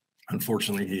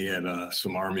 Unfortunately, he had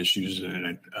some arm issues,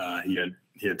 and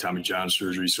he had Tommy John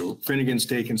surgery. So Finnegan's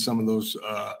taken some of those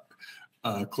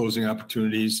closing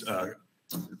opportunities.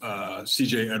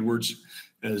 CJ Edwards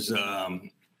is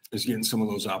getting some of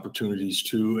those opportunities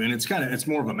too. And it's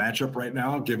more of a matchup right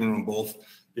now, giving them both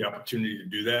the opportunity to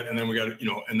do that. And then we got,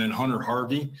 and then Hunter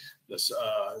Harvey, this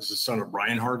is the son of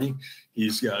Brian Harvey.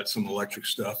 He's got some electric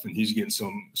stuff, and he's getting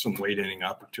some late inning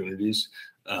opportunities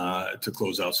to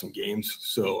close out some games.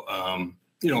 So, a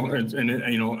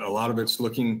lot of it's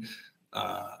looking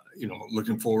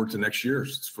forward to next year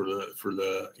for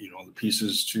the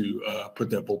pieces to put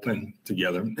that bullpen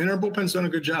together. And our bullpen's done a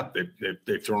good job.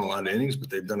 They've thrown a lot of innings, but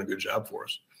they've done a good job for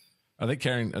us. Are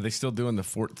they still doing the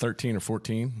 13 or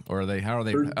 14, or how are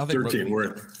they? 13.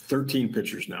 We're at 13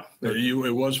 pitchers now.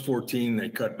 It was 14. They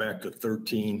cut back to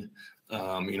 13.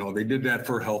 They did that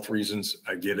for health reasons.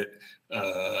 I get it.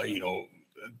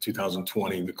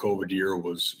 2020, the COVID year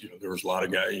was, there was a lot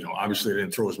of guys, obviously they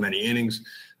didn't throw as many innings.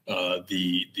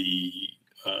 The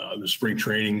spring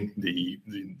training,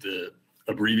 the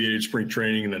abbreviated spring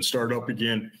training, and then start up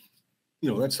again,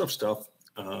 that stuff's tough.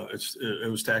 It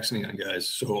was taxing on guys.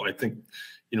 So I think,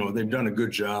 they've done a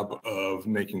good job of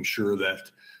making sure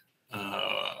that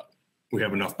we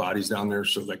have enough bodies down there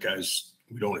so that guys,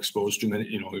 we don't expose too many,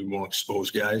 we won't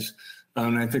expose guys.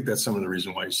 And I think that's some of the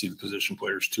reason why you see the position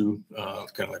players too,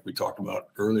 kind of like we talked about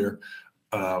earlier.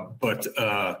 I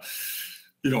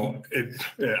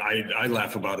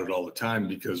laugh about it all the time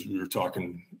because we were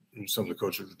talking, some of the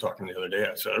coaches were talking the other day.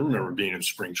 I said, I remember being in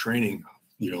spring training,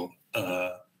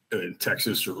 in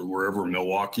Texas or wherever,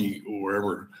 Milwaukee or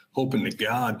wherever, hoping to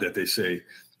God that they say,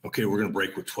 okay, we're going to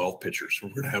break with 12 pitchers. We're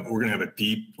going to have a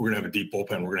deep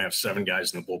bullpen. We're going to have 7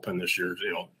 guys in the bullpen this year.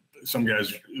 Some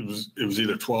guys, it was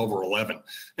either 12 or 11.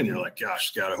 And you're like,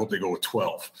 gosh, God, I hope they go with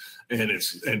 12. And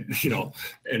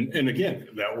again,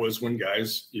 that was when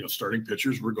guys, starting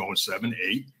pitchers were going 7,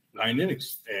 8, 9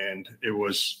 innings. And it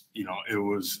was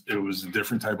a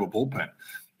different type of bullpen.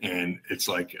 And it's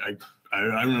like,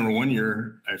 I remember one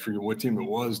year, I forget what team it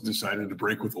was, decided to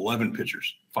break with 11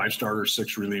 pitchers, 5 starters,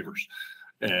 6 relievers,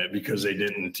 because they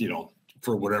didn't,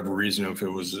 for whatever reason, if it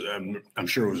was, I'm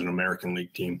sure it was an American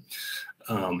League team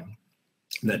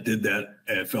that did that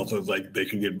and felt like they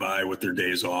could get by with their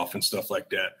days off and stuff like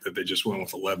that they just went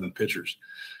with 11 pitchers.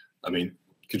 I mean,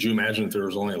 could you imagine if there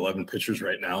was only 11 pitchers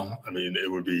right now? I mean,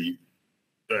 it would be,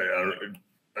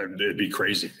 it'd be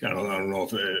crazy. I don't know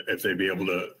if they'd be able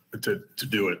to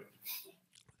do it.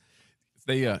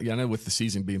 I know with the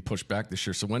season being pushed back this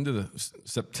year. So when do the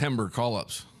September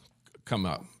call-ups come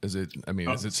up? Is it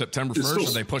September 1st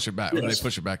or they push it back? Yes. Or they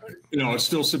push it back? It's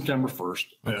still September 1st.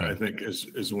 Okay. I think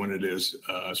is when it is,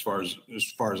 as far as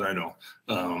I know.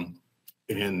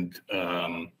 And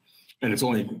it's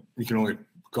only, you can only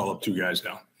call up 2 guys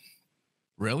now.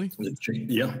 Really?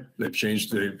 Yeah, they've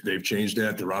changed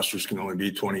that. The rosters can only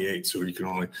be 28, so you can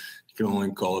only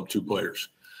call up 2 players.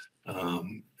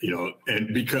 And the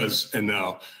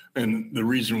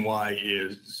reason why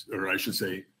is, or I should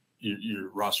say, your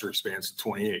roster expands to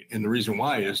 28, and the reason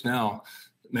why is now.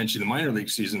 Mentioned the minor league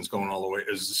season's going all the way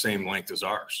is the same length as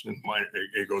ours, and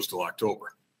it goes till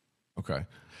October. Okay.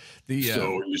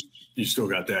 So you still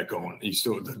got that going. You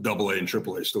still the AA and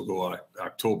AAA still go out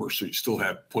October, so you still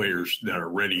have players that are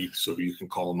ready, so you can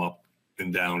call them up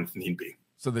and down if need be.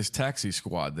 So this taxi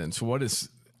squad, then. So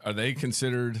are they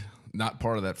considered not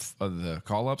part of the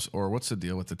call ups, or what's the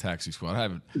deal with the taxi squad? I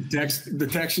haven't. The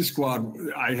taxi squad.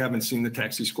 I haven't seen the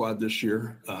taxi squad this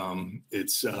year.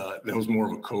 That was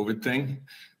more of a COVID thing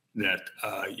that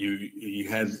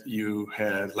you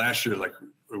had last year. Like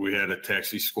we had a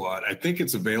taxi squad. I think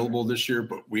it's available this year,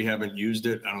 but we haven't used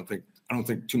it. I don't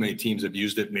think too many teams have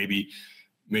used it. Maybe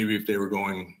if they were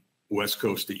going West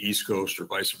Coast to East Coast or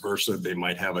vice versa, they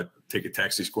might take a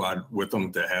taxi squad with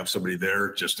them to have somebody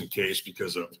there just in case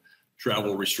because of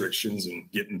travel restrictions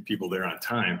and getting people there on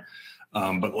time.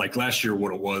 But like last year,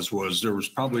 what it was there was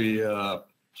probably, I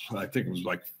think it was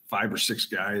like 5 or 6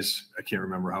 guys. I can't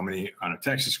remember how many on a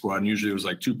taxi squad. And usually it was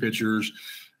like 2 pitchers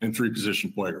and 3 or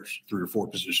 4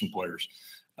 position players.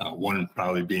 One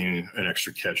probably being an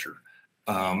extra catcher.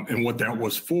 And what that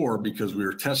was for, because we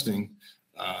were testing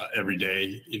every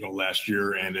day, last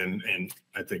year and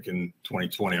I think in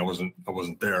 2020, I wasn't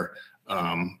there.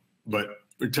 But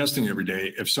we're testing every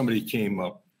day. If somebody came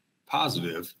up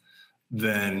positive,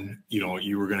 then,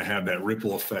 you were going to have that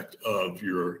ripple effect of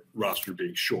your roster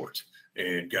being short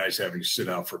and guys having to sit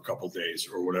out for a couple of days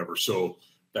or whatever. So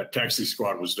that taxi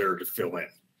squad was there to fill in.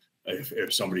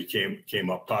 If somebody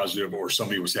came up positive or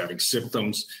somebody was having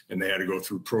symptoms and they had to go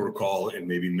through protocol and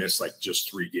maybe miss like just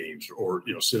 3 games or,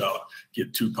 sit out,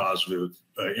 get 2 positive,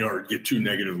 or get 2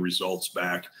 negative results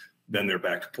back, then they're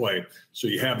back to play. So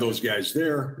you have those guys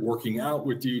there working out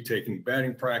with you, taking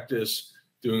batting practice,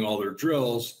 doing all their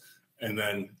drills. And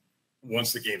then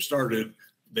once the game started,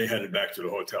 they headed back to the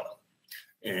hotel.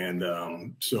 And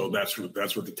so that's what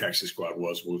the taxi squad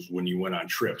was when you went on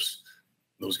trips,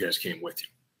 those guys came with you.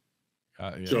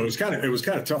 Yeah. So it was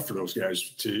kind of tough for those guys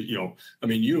to,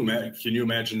 can you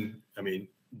imagine,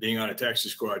 being on a taxi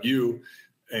squad,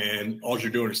 and all you're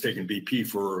doing is taking BP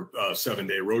for a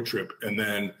 7-day road trip. And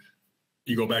then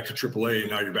you go back to AAA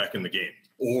and now you're back in the game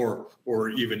or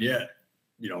even yet,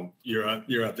 you're at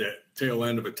the tail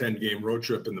end of a 10-game road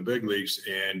trip in the big leagues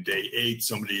and day 8,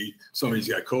 somebody's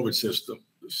got COVID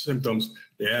symptoms.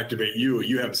 They activate you.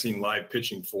 You haven't seen live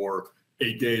pitching for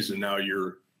 8 days and now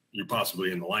you're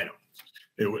possibly in the lineup.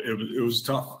 It was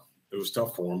tough. It was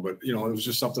tough for them, but it was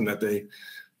just something that they,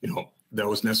 that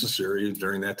was necessary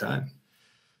during that time.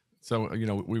 So,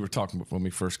 we were talking when we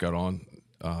first got on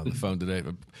the phone today,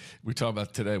 but we talked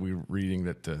about today, we were reading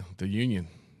that the union,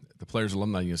 the Players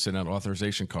Alumni Union, sent out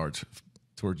authorization cards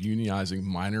toward unionizing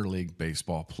minor league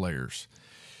baseball players.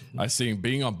 I see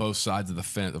being on both sides of the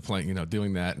fence, playing,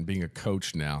 doing that and being a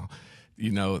coach now.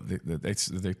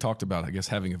 They talked about, I guess,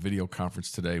 having a video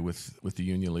conference today with the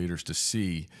union leaders to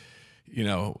see,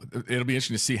 it'll be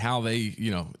interesting to see how they,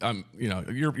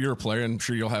 you're a player, and I'm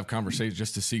sure you'll have conversations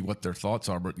just to see what their thoughts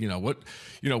are. But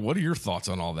what are your thoughts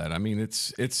on all that? I mean,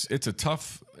 it's a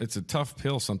tough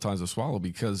pill sometimes to swallow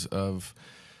because of,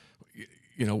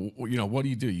 what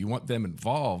do? You want them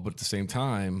involved, but at the same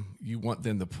time, you want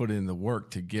them to put in the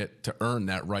work to earn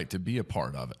that right to be a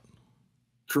part of it.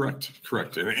 Correct.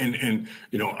 And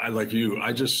I, like you,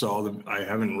 I just saw them. I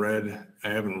haven't read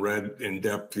in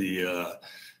depth the,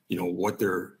 what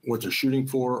they're shooting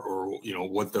for or,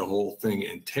 what the whole thing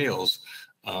entails.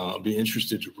 I'll be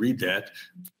interested to read that.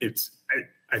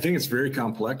 I think it's very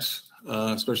complex,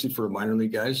 especially for minor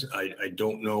league guys. I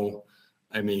don't know.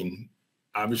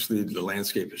 Obviously the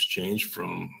landscape has changed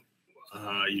from,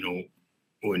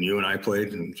 when you and I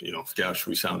played, and gosh,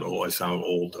 we sound old. I sound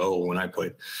old when I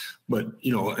played, but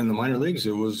in the minor leagues,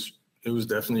 it was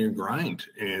definitely a grind,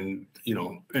 and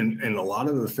and a lot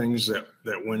of the things that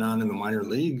went on in the minor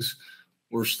leagues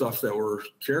were stuff that were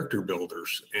character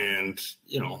builders, and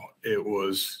it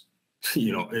was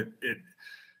it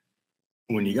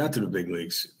when you got to the big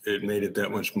leagues, it made it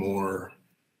that much more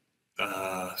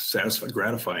satisfying,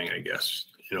 gratifying, I guess.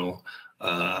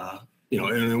 And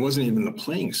it wasn't even the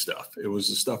playing stuff. It was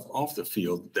the stuff off the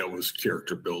field that was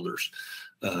character builders.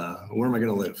 Where am I going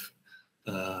to live?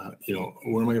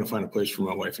 Where am I going to find a place for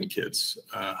my wife and kids?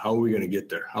 How are we going to get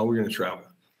there? How are we going to travel?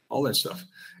 All that stuff.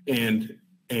 And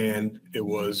it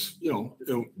was,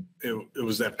 it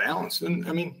was that balance. And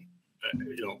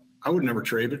I would never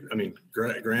trade it.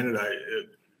 Granted,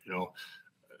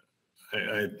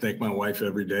 I thank my wife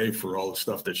every day for all the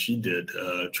stuff that she did,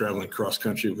 traveling cross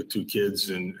country with 2 kids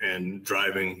and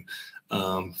driving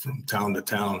from town to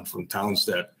town, from towns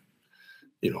that,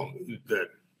 no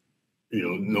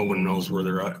one knows where they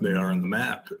are on the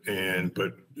map.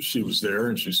 But she was there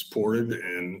and she supported,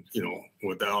 and,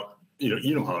 without,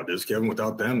 you know how it is, Kevin,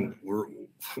 without them, we're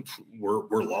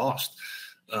lost.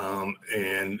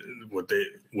 And what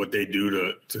they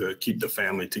do to keep the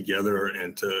family together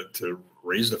and to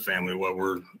raise the family while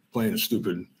we're playing a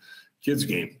stupid kids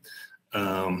game.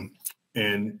 And,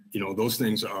 those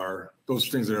things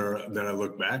that I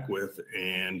look back with,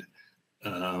 and,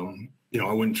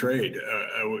 I wouldn't trade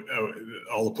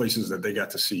all the places that they got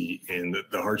to see, and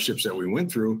the hardships that we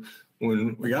went through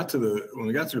when we got to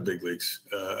the big leagues.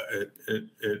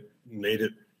 It made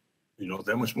it,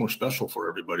 that much more special for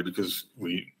everybody, because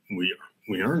we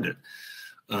earned it.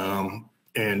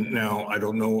 And now I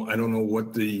don't know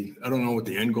what the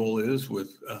end goal is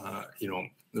with,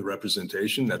 the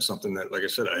representation. That's something that, like I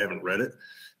said, I haven't read it.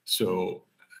 So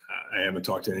I haven't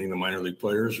talked to any of the minor league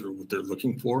players or what they're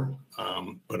looking for.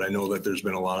 But I know that there's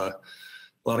been a lot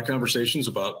of conversations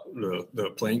about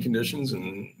the playing conditions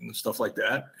and stuff like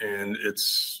that. And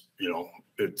it's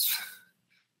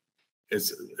a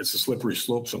slippery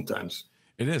slope sometimes.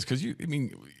 It is, because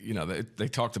they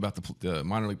talked about the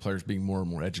minor league players being more and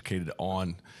more educated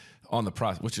on the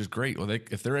process, which is great. Well,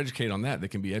 if they're educated on that, they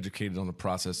can be educated on the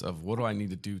process of, what do I need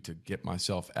to do to get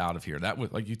myself out of here? That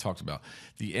was, like you talked about,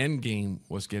 the end game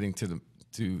was getting to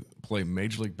play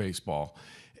Major League Baseball,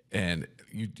 and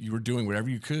you were doing whatever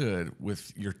you could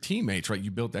with your teammates, right? You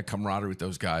built that camaraderie with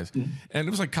those guys, mm-hmm. and it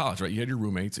was like college, right? You had your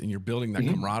roommates, and you're building that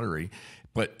mm-hmm. camaraderie,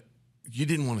 but you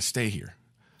didn't want to stay here.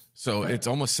 So right. It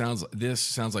almost sounds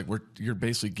like you're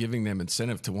basically giving them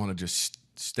incentive to want to just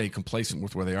stay complacent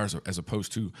with where they are, as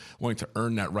opposed to wanting to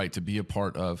earn that right to be a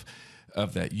part of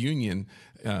that union,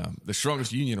 the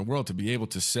strongest union in the world, to be able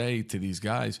to say to these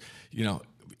guys,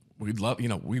 we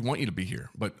want you to be here,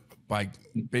 but by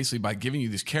giving you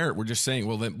this carrot, we're just saying,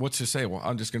 well, then what's to say? Well,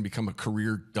 I'm just going to become a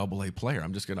career AA player.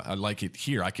 I like it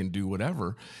here. I can do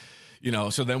whatever.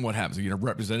 So then what happens?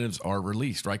 Representatives are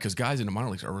released, right? Because guys in the minor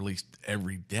leagues are released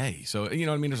every day. So,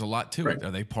 there's a lot to it.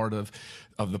 Are they part of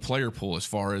the player pool as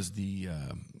far as the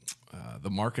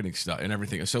marketing stuff and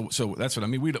everything? So that's what I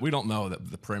mean. We don't know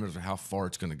the parameters of how far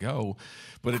it's going to go,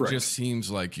 but Correct. It just seems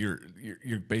like you're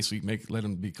basically let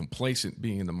them be complacent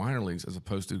being in the minor leagues, as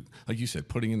opposed to, like you said,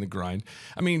 putting in the grind.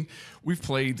 I mean, we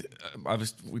played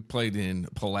in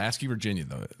Pulaski, Virginia,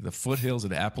 the foothills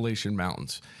of the Appalachian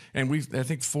Mountains, and I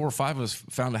think 4 or 5 of us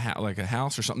found a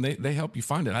house or something. They help you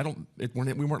find it.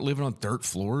 We weren't living on dirt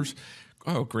floors.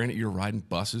 Oh, granted, you're riding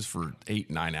buses for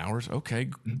 8-9 hours.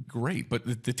 Okay, great.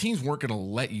 But the teams weren't going to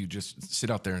let you just sit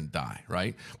out there and die,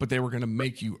 right? But they were going to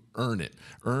make you earn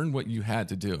what you had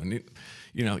to do. And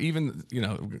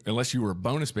unless you were a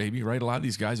bonus baby, right? A lot of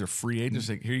these guys are free agents.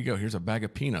 Like, here you go. Here's a bag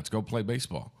of peanuts. Go play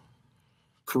baseball.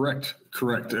 Correct.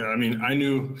 I mean, I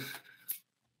knew,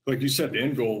 like you said, the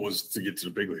end goal was to get to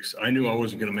the big leagues. I knew I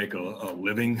wasn't going to make a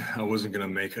living. I wasn't going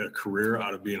to make a career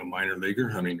out of being a minor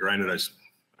leaguer. I mean, granted, I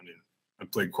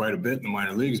played quite a bit in the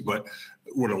minor leagues, but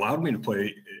what allowed me to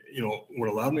play,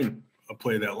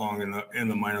 that long in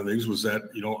the minor leagues was that,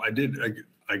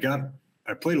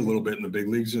 I played a little bit in the big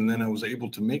leagues, and then I was able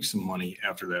to make some money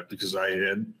after that, because I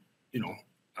had,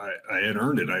 I had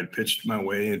earned it. I had pitched my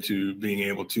way into being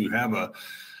able to have a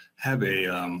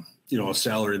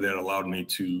salary that allowed me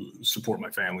to support my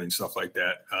family and stuff like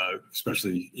that,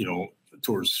 especially,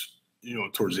 towards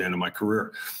the end of my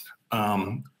career.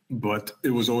 But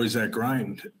it was always that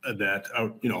grind that,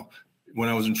 when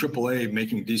I was in AAA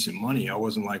making decent money, I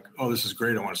wasn't like, oh, this is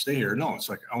great, I want to stay here. No, it's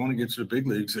like, I want to get to the big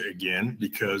leagues again,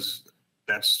 because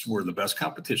that's where the best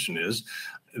competition is.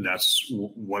 That's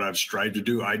what I've strived to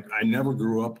do. I never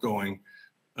grew up going,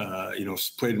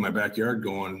 played in my backyard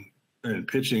going and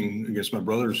pitching against my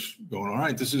brothers, going, all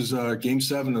right, this is Game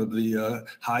 7 of the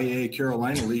High A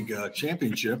Carolina League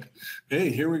championship. Hey,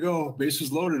 here we go.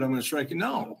 Bases loaded. I'm going to strike it.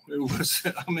 No, it was,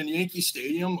 I'm in Yankee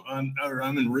Stadium, or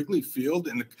I'm in Wrigley Field,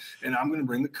 and I'm going to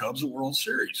bring the Cubs a World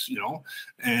Series,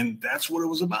 and that's what it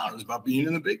was about. It was about being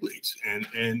in the big leagues and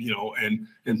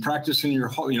practicing your,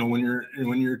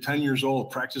 when you're 10 years old,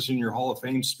 practicing your Hall of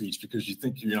Fame speech, because you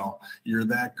think, you're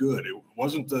that good. It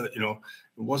wasn't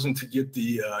it wasn't to get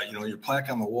the, your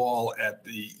plaque on the wall at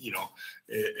the,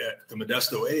 at the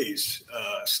Modesto A's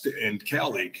and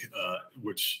Cal League,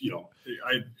 which,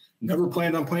 I never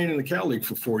planned on playing in the Cal League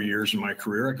for 4 years in my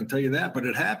career. I can tell you that, but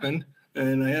it happened,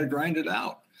 and I had to grind it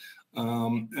out.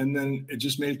 And then it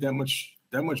just made it that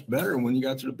much better when you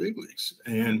got to the big leagues.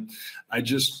 And I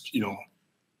just,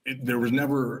 there was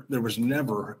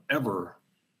never ever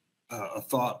a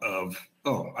thought of,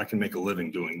 oh, I can make a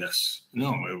living doing this.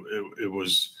 No, it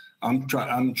was, I'm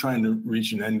trying to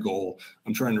reach an end goal.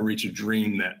 I'm trying to reach a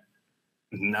dream that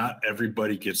not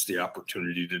everybody gets the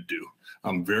opportunity to do.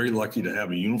 I'm very lucky to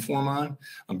have a uniform on.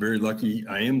 I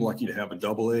am lucky to have a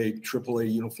AA,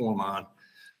 AAA uniform on.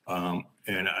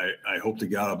 And I hope to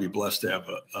God I'll be blessed to have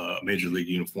a major league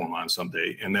uniform on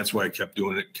someday. And that's why I kept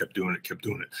doing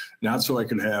it. Not so I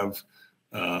could have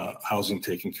housing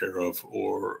taken care of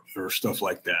or stuff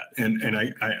like that. And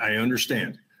I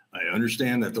understand. I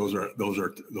understand that those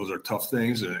are tough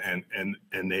things, and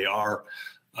they are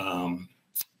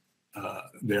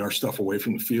stuff away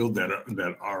from the field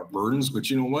that are burdens. But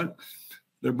you know what?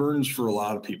 They're burdens for a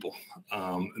lot of people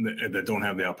that don't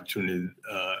have the opportunity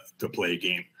to play a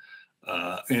game.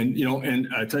 And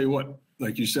I tell you what,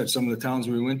 like you said, some of the towns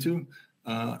we went to,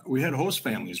 we had host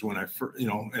families when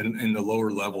in the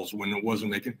lower levels when it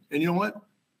wasn't making. And you know what?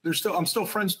 I'm still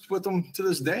friends with them to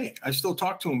this day. I still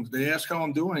talk to them. They ask how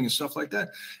I'm doing and stuff like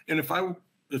that. And I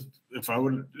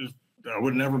would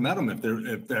have never met them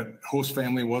if that host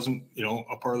family wasn't,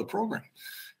 a part of the program.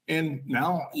 And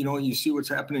now, you see what's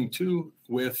happening too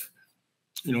with,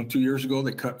 2 years ago,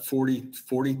 they cut 40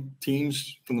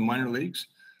 teams from the minor leagues.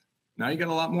 Now you got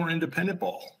a lot more independent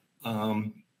ball,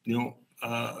 and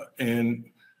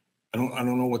I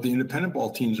don't know what the independent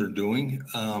ball teams are doing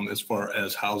as far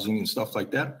as housing and stuff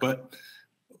like that. But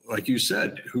like you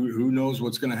said, who knows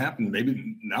what's going to happen?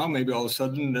 Maybe all of a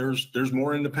sudden there's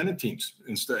more independent teams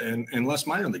instead and less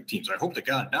minor league teams. I hope to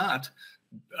God not,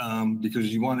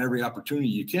 because you want every opportunity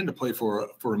you can to play for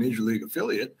a major league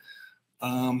affiliate.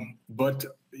 But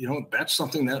that's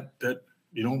something that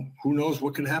who knows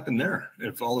what could happen there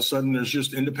if all of a sudden there's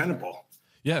just independent ball.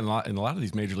 Yeah, and a lot of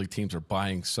these major league teams are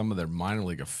buying some of their minor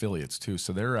league affiliates too.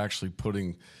 So they're actually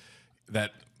putting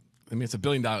that. I mean, it's $1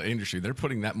 billion industry. They're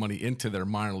putting that money into their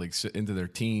minor leagues, into their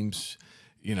teams,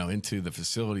 into the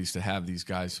facilities to have these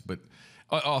guys. But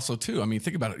also too, I mean,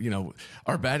 think about it.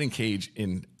 Our batting cage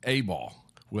in A ball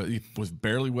was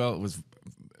barely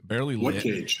lit. What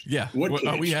cage? Yeah. What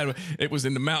cage? It was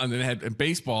in the mountain and it had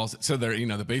baseballs. So there,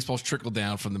 the baseballs trickle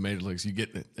down from the major leagues.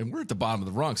 And we're at the bottom of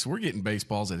the rung. So we're getting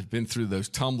baseballs that have been through those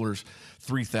tumblers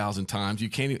 3,000 times.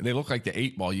 They look like the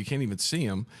 8-ball. You can't even see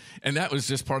them. And that was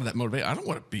just part of that motivation. I don't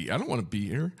want to be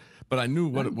here, but I knew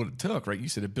what it took, right? You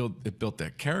said it built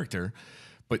that character.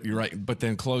 But you're right. But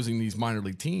then closing these minor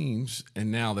league teams,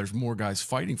 and now there's more guys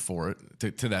fighting for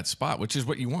it to that spot, which is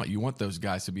what you want. You want those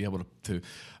guys to be able to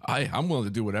I'm willing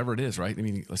to do whatever it is, right? I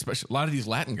mean, especially a lot of these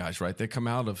Latin guys, right? They come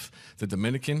out of the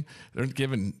Dominican, they're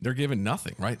given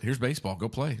nothing, right? Here's baseball, go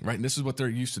play, right? And this is what they're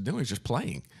used to doing, is just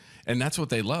playing, and that's what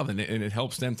they love, and it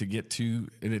helps them to get to,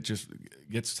 and it just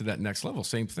gets to that next level.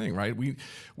 Same thing, right? We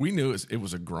knew it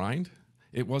was a grind.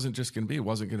 It wasn't going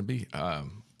to be.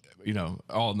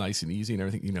 All nice and easy and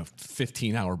everything,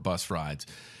 15-hour bus rides,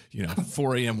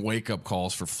 4 a.m. wake-up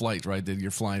calls for flight, right? That you're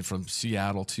flying from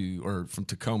Seattle or from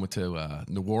Tacoma to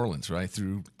New Orleans, right?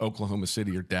 Through Oklahoma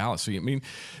City or Dallas. So, I mean,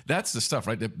 that's the stuff,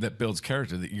 right? That builds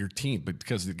character, that your team, but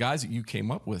because the guys that you came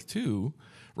up with too,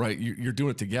 right? You're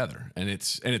doing it together, and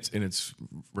it's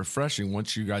refreshing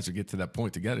once you guys get to that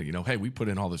point together. Hey, we put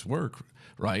in all this work,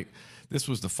 right? This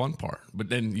was the fun part, but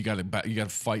then you got to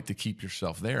fight to keep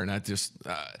yourself there, and that just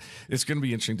it's going to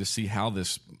be interesting to see how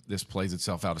this plays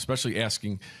itself out, especially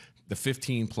asking the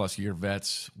 15+ year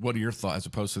vets, what are your thoughts, as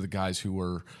opposed to the guys who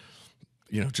were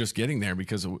just getting there,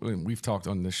 because we've talked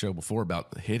on this show before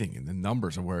about hitting and the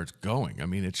numbers of where it's going. I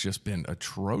mean, it's just been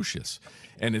atrocious.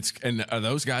 And are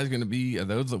those guys going to be, are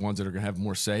those the ones that are going to have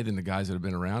more say than the guys that have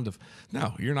been around?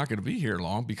 No, you're not going to be here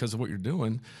long because of what you're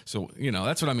doing. So,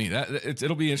 that's what I mean.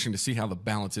 It'll be interesting to see how the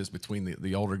balance is between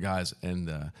the older guys and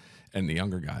the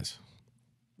younger guys.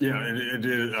 Yeah, it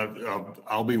is.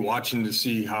 I'll be watching to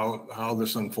see how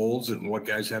this unfolds and what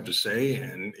guys have to say,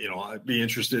 and I'd be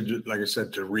interested, like I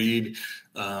said, to read,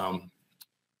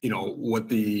 what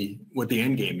the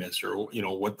end game is, or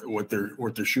what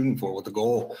they're shooting for, what the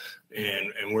goal,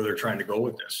 and where they're trying to go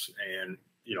with this, and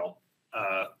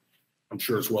I'm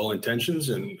sure it's well intentions,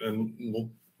 and we'll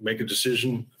make a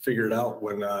decision, figure it out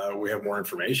when we have more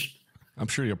information. I'm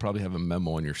sure you'll probably have a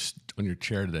memo on your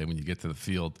chair today when you get to the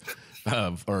field,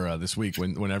 or this week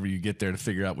whenever you get there, to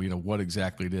figure out what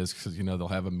exactly it is, because they'll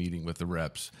have a meeting with the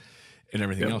reps and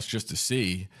everything else just to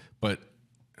see. But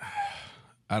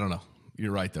I don't know.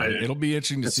 You're right though. It'll be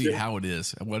interesting to see how it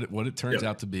is, what it turns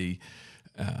out to be,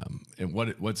 and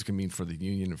what's going to mean for the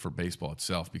union and for baseball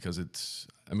itself, because like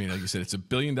you said, it's $1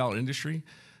 billion industry.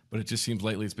 But it just seems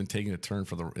lately it's been taking a turn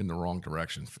in the wrong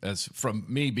direction. As from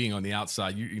me being on the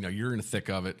outside, you're in the thick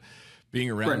of it, being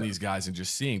around these guys and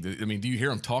just seeing. I mean, do you hear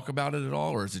them talk about it at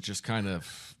all, or is it just kind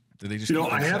of? Do they just?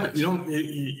 I haven't.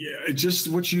 Just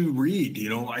what you read.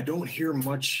 I don't hear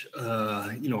much.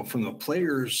 From the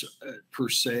players per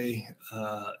se.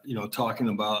 Talking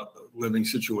about living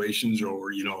situations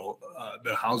or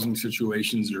the housing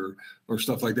situations or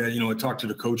stuff like that. I talk to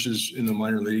the coaches in the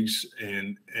minor leagues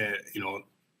and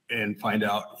find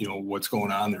out what's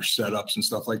going on, their setups and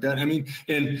stuff like that. I mean,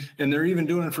 and they're even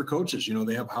doing it for coaches.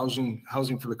 They have housing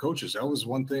for the coaches. That was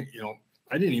one thing.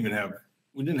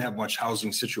 We didn't have much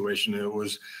housing situation. It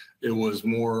was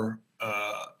more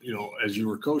as you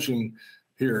were coaching.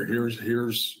 Here's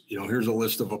a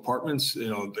list of apartments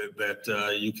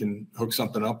that you can hook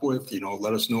something up with.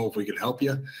 Let us know if we could help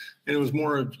you. And it was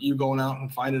more of you going out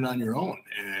and finding on your own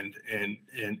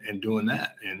and doing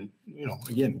that. And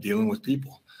again, dealing with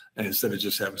people, and instead of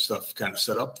just having stuff kind of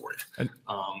set up for you.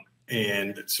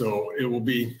 And so it will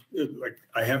be like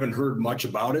I haven't heard much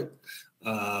about it.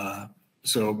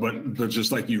 But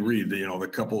just like you read, the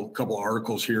couple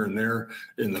articles here and there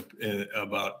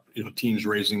about teams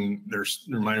raising their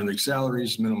minor league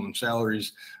salaries, minimum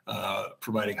salaries,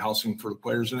 providing housing for the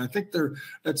players, and I think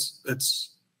that's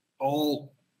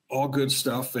all good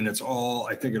stuff, and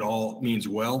I think it all means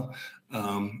well,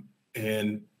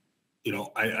 and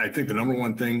I think the number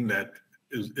one thing that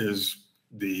is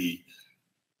the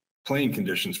playing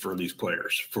conditions for these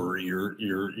players, for your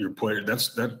player.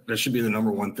 That should be the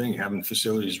number one thing, having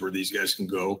facilities where these guys can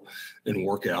go and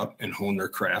work out and hone their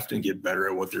craft and get better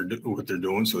at what they're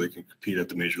doing so they can compete at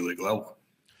the major league level.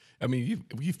 I mean,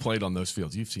 you've played on those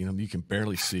fields. You've seen them. You can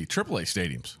barely see AAA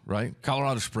stadiums, right?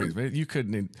 Colorado Springs, you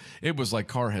couldn't. It was like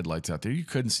car headlights out there. You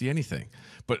couldn't see anything.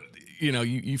 But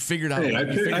you figured out. Hey, I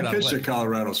pitched at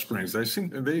Colorado Springs. They seem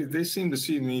to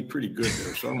see me pretty good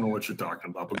there. So I don't know what you're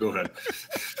talking about. But go ahead.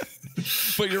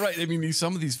 But you're right. I mean,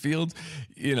 some of these fields,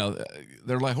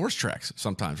 they're like horse tracks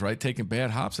sometimes, right? Taking bad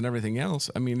hops and everything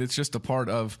else. I mean, it's just a part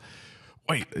of.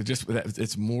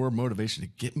 It's more motivation to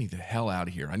get me the hell out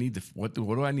of here. I need to. What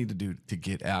do I need to do to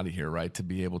get out of here, right? To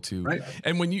be able to. Right.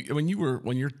 And when you're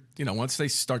once they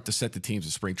start to set the teams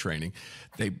in spring training,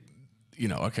 they.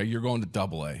 Okay, you're going to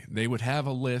AA. They would have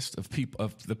a list of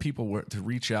the people to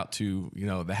reach out to,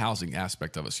 the housing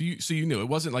aspect of it. So you knew it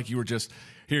wasn't like you were just,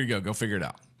 here you go figure it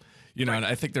out. Right. And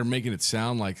I think they're making it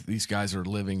sound like these guys are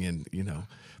living in,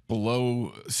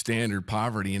 below standard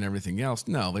poverty and everything else.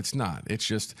 No, it's not. It's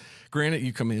just, granted,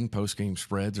 you come in post-game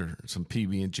spreads or some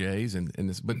PB&Js and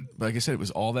this, but like I said, it was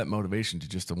all that motivation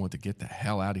to want to get the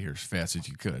hell out of here as fast as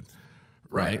you could.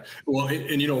 Right. Well,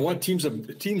 and you know what? Teams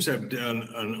have done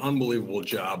an unbelievable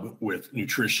job with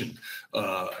nutrition.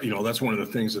 That's one of the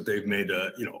things that they've made.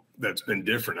 That's been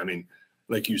different. I mean,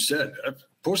 like you said,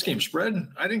 post game spread.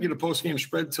 I didn't get a post game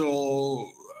spread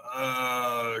till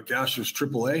it was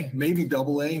AAA, maybe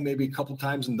AA, maybe a couple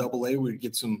times in AA we'd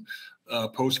get some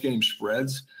post game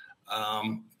spreads.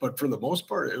 But for the most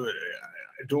part,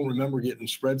 I don't remember getting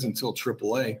spreads until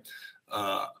AAA.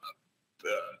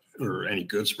 Or any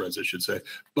good spreads, I should say.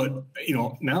 But,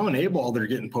 now in A-ball, they're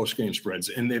getting post-game spreads,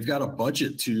 and they've got a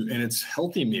budget and it's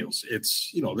healthy meals.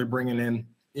 It's, they're bringing in,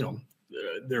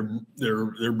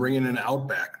 they're bringing in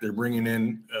Outback. They're bringing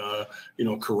in,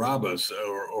 Carrabba's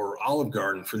or Olive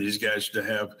Garden for these guys to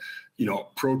have,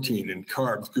 protein and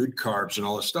carbs, good carbs and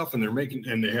all this stuff. And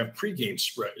they have pregame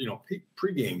spread,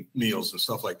 pregame meals and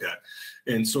stuff like that.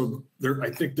 And so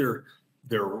I think they're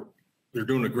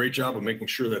doing a great job of making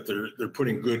sure that they're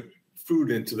putting good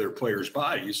food into their players'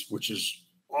 bodies, which is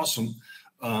awesome.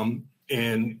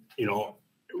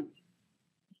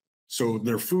 So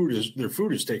their food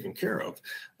is taken care of.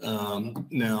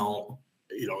 Now,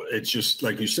 it's just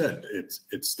like you said,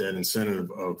 it's that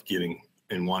incentive of getting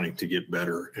and wanting to get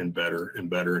better and better and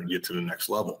better and get to the next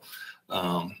level.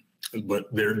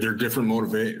 But they're different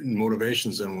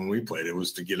motivations than when we played. It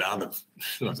was to get out of.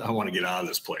 I want to get out of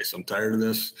this place. I'm tired of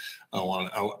this. I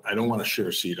don't want to share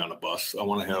a seat on a bus. I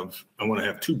want to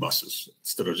have two buses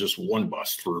instead of just one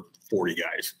bus for 40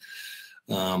 guys.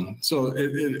 So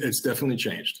it's definitely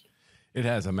changed. It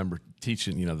has. I remember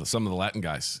teaching. Some of the Latin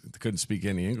guys couldn't speak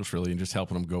any English really, and just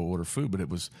helping them go order food. But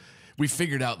we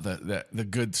figured out the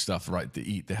good stuff, right, to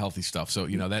eat, the healthy stuff. So,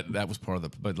 that was part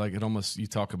of but like it almost, you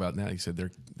talk about now, you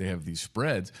said they have these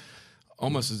spreads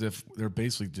almost as if they're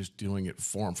basically just doing it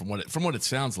for them. From what it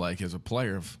sounds like as a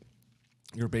player,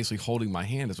 you're basically holding my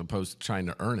hand as opposed to trying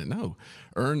to earn it. No,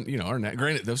 earn that.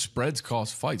 Granted, those spreads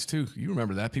cost fights too. You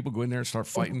remember that? People go in there and start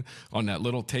fighting on that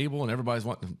little table and everybody's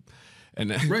wanting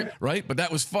and right. But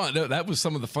that was fun. That was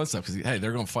some of the fun stuff because, hey,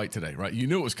 they're going to fight today, right? You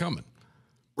knew it was coming.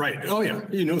 Right. Oh yeah.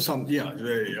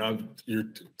 You're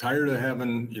tired of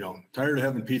having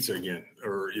pizza again,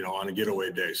 or or, on a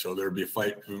getaway day. So there'd be a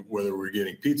fight whether we're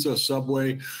getting pizza,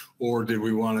 Subway, or did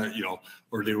we want to,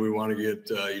 get,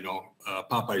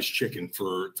 Popeye's chicken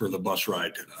for the bus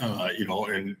ride,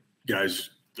 and guys,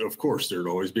 of course, there'd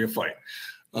always be a fight.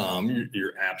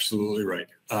 You're absolutely right.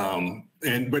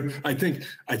 But I think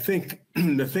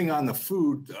the thing on the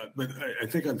food,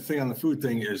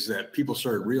 thing is that people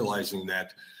started realizing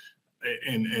that,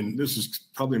 and this is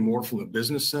probably more from the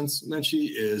business sense,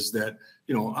 Menchie, is that,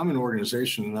 I'm an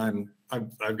organization and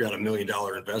I've got $1 million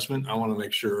investment. I want to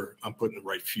make sure I'm putting the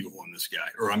right fuel on this guy,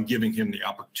 or I'm giving him the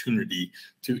opportunity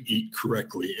to eat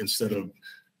correctly instead of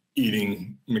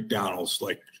eating McDonald's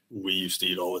like we used to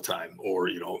eat all the time, or,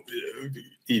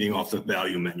 eating off the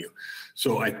value menu.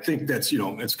 So I think that's,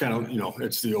 it's kind of,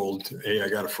 it's the old, hey, I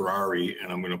got a Ferrari and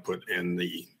I'm going to put in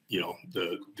the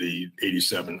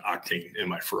 87 octane in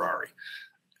my Ferrari.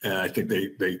 And I think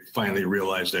they finally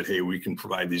realized that, hey, we can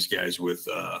provide these guys with,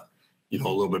 a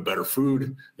little bit better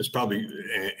food. It's probably,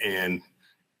 and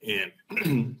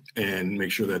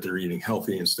make sure that they're eating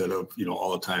healthy instead of,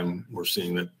 all the time we're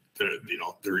seeing that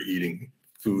they're eating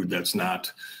food that's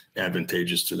not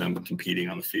advantageous to them competing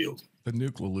on the field. The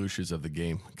Nuke Lelouches of the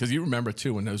game. Because you remember,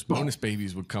 too, when those bonus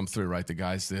babies would come through, right? The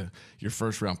guys, your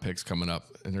first-round picks coming up,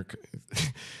 and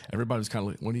everybody was kind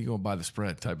of like, when are you going to buy the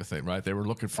spread type of thing, right? They were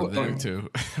looking for them to,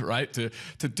 right, to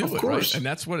do it, right? And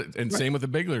that's what, same with the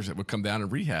big leaguers that would come down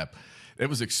and rehab. It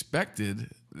was expected.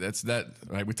 Right?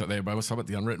 Everybody was talking about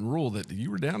the unwritten rule that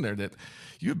you were down there, that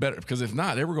you had better, because if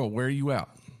not, they were going to wear you out.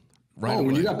 Right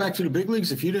when you got back to the big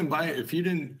leagues, if you didn't,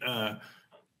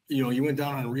 you went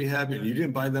down on rehab and you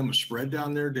didn't buy them a spread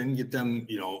down there, didn't get them,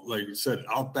 like you said,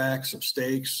 Outback, some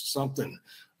steaks, something.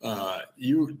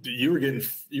 You were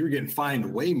getting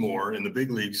fined way more in the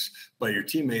big leagues by your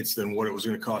teammates than what it was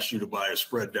going to cost you to buy a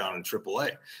spread down in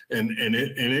AAA. And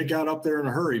it got up there in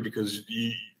a hurry because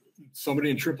somebody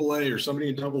in AAA or somebody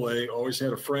in AA always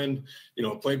had a friend,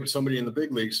 played with somebody in the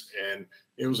big leagues, and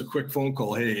it was a quick phone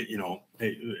call. Hey,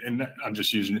 and I'm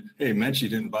just using it. Hey, Menchie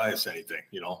didn't buy us anything,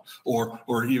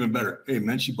 or even better. Hey,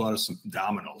 Menchie bought us some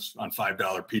Domino's on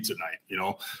 $5 pizza night.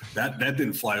 That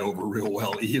didn't fly over real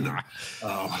well either.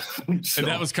 And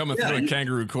that was coming through a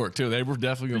kangaroo court too. They were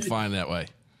definitely going to find that way.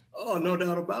 Oh, no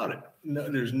doubt about it.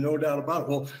 No, there's no doubt about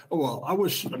it. Well, I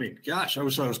wish I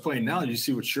was playing now. You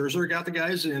see what Scherzer got the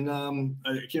guys in,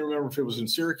 I can't remember if it was in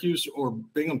Syracuse or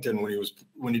Binghamton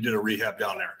when he did a rehab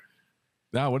down there.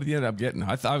 Now, what did he end up getting?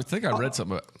 I think I read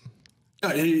something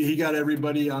about it. He got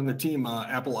everybody on the team,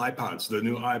 Apple iPods, the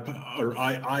new iPod or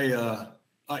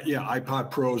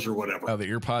iPod Pros or whatever. Oh, the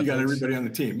EarPods. He got everybody on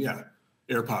the team. Yeah.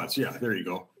 AirPods. Yeah, there you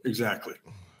go. Exactly.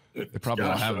 They probably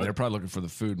don't have them. They're probably looking for the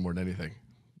food more than anything.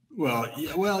 Well,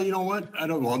 you know what? I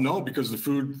don't. Well, no, because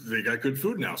they got good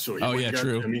food now. So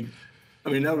true. I mean,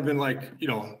 that would have been like,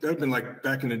 that would have been like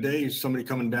back in the day, somebody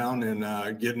coming down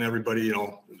and getting everybody,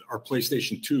 our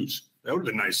PlayStation 2s. That would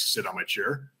have been nice to sit on my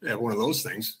chair. Yeah, one of those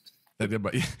things. Then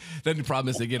the problem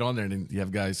is they get on there and you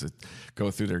have guys that go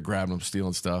through there grabbing them,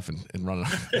 stealing stuff and running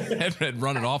and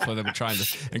running off of them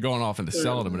and going off into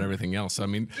selling them and everything else. I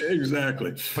mean,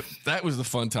 exactly. But that was the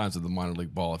fun times of the minor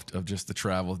league ball of just the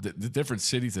travel, the different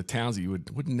cities, the towns that you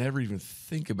would never even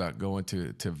think about going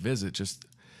to visit. Just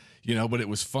but it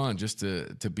was fun just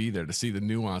to be there, to see the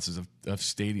nuances of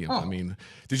stadiums. I mean,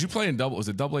 did you play in was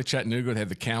it AA Chattanooga that had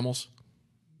the Camels?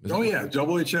 Yeah,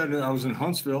 AA Chattanooga. I was in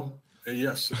Huntsville.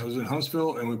 Yes, I was in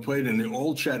Huntsville, and we played in the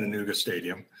old Chattanooga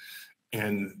Stadium,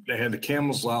 and they had the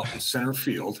Camels out in center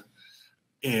field,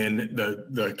 and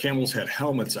the Camels had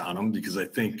helmets on them because I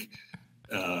think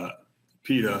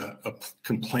PETA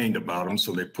complained about them,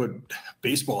 so they put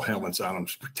baseball helmets on them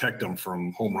to protect them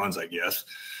from home runs, I guess.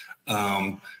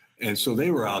 And so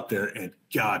they were out there, and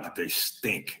God, did they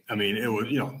stink. I mean, it was,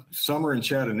 summer in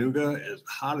Chattanooga, as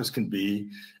hot as can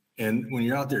be. And when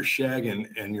you're out there shagging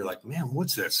and you're like, man,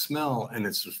 what's that smell? And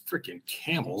it's the freaking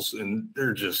Camels. And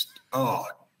they're just, oh,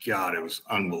 God, it was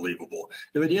unbelievable.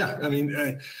 But yeah, I mean,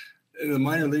 the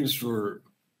minor leagues there's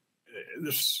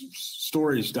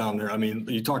stories down there. I mean,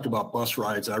 you talked about bus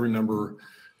rides. I remember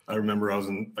I was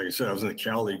in, like I said, I was in the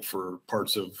Cal League for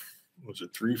parts of,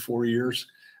 3-4 years?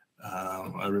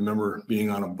 I remember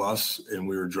being on a bus and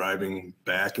we were driving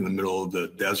back in the middle of the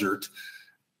desert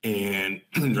and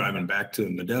driving back to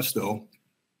Modesto,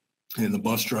 and the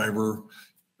bus driver,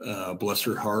 bless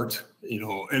her heart,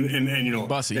 and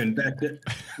Bussy. And back then,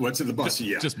 what's it, the Bussy?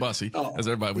 Yeah, just Bussy, as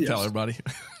everybody would tell everybody.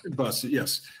 Bussy,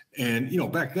 yes. And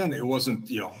back then it wasn't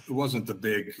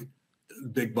the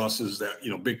big buses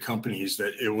that big companies,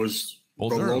 that it was the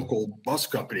local bus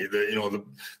company,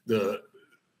 the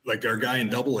like our guy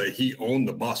in AA, he owned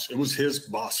the bus. It was his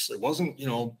bus. It wasn't,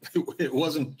 it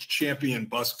wasn't Champion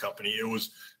Bus Company. It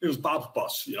was Bob's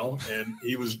bus, and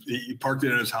he parked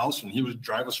it at his house and he would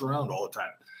drive us around all the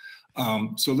time.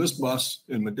 So this bus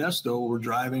in Modesto, we're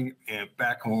driving and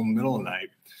back home middle of the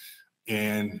night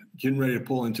and getting ready to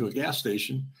pull into a gas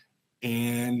station,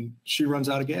 and she runs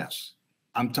out of gas.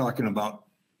 I'm talking about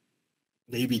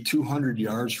maybe 200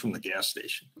 yards from the gas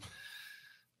station.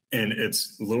 And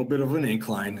it's a little bit of an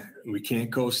incline. We can't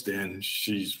coast in.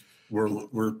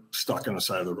 We're stuck on the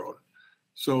side of the road.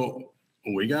 So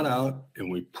we got out and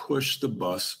we pushed the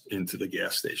bus into the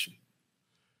gas station.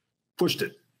 Pushed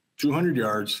it 200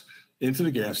 yards into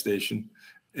the gas station.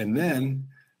 And then,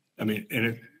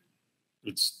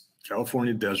 it's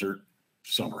California desert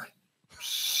summer,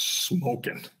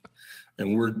 smoking,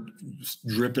 and we're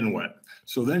dripping wet.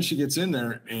 So then she gets in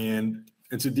there and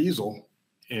it's a diesel.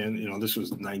 And, this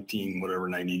was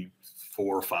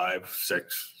 94, 5,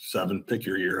 6, 7, pick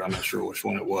your year. I'm not sure which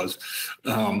one it was.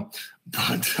 But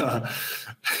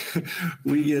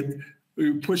we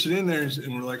push it in there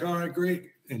and we're like, all right, great.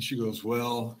 And she goes,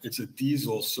 well, it's a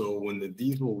diesel. So when the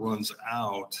diesel runs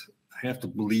out, I have to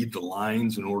bleed the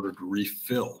lines in order to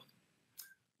refill.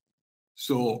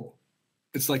 So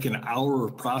it's like an hour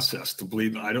process to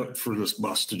bleed. For this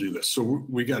bus to do this. So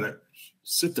we got to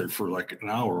sit there for like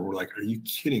an hour. We're like, are you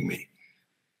kidding me?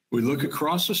 We look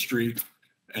across the street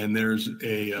and there's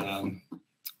a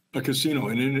casino,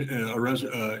 an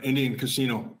Indian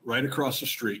casino right across the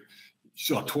street.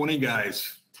 You saw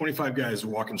 25 guys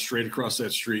walking straight across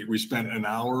that street. We spent an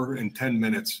hour and 10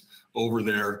 minutes over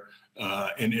there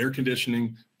in air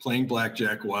conditioning, playing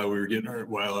blackjack while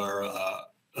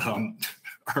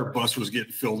our bus was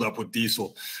getting filled up with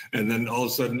diesel. And then all of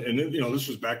a sudden, this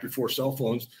was back before cell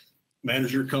phones.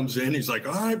 Manager comes in. He's like,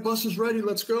 all right, bus is ready.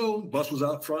 Let's go. Bus was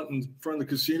out in front of the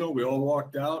casino. We all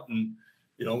walked out and,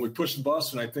 we pushed the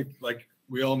bus. And I think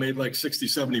we all made like 60,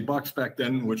 70 bucks back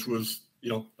then, which was,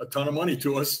 a ton of money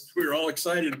to us. We were all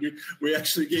excited. We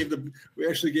actually gave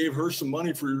her some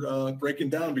money for breaking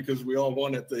down because we all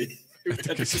won at the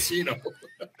casino.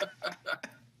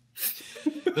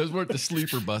 Those weren't the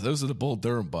sleeper buses. Those are the Bull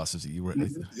Durham buses that you were.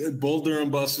 Bull Durham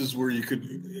buses where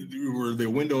the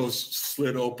windows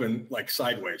slid open like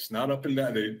sideways, not up and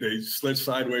down. They slid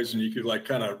sideways, and you could like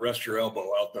kind of rest your elbow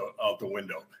out the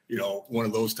window. One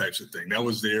of those types of thing. That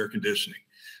was the air conditioning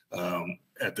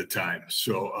at the time.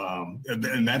 So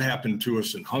and that happened to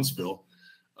us in Huntsville.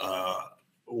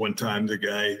 One time, the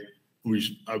guy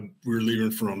we were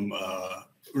leaving from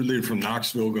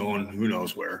Knoxville, going who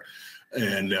knows where,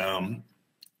 and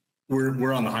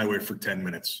we're on the highway for 10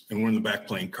 minutes and we're in the back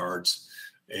playing cards.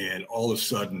 And all of a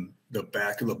sudden the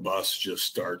back of the bus just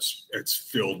starts, it's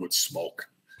filled with smoke.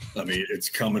 It's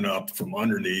coming up from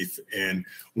underneath and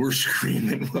we're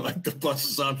screaming. We're like, the bus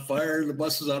is on fire. The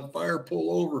bus is on fire. Pull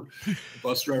over. The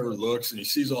bus driver looks and he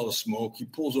sees all the smoke. He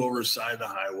pulls over the side of the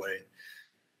highway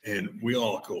and we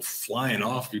all go flying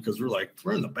off because we're like,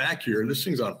 we're in the back here and this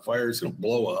thing's on fire. It's going to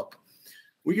blow up.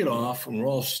 We get off and we're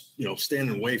all,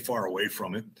 standing way far away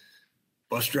from it.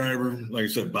 Bus driver, like I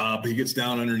said, Bob, he gets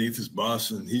down underneath his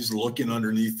bus and he's looking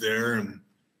underneath there and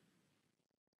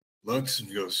looks and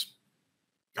he goes,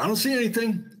 I don't see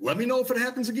anything. Let me know if it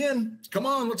happens again. Come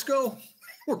on, let's go.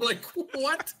 We're like,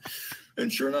 what?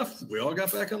 And sure enough, we all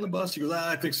got back on the bus. He goes,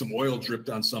 I think some oil dripped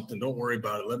on something. Don't worry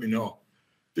about it. Let me know.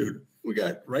 Dude, we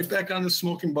got right back on the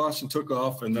smoking bus and took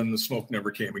off, and then the smoke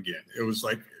never came again. It was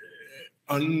like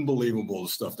unbelievable, the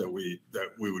stuff that we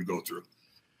would go through.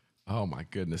 Oh my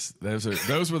goodness.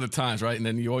 Those were the times, right? And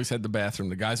then you always had the bathroom,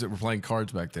 the guys that were playing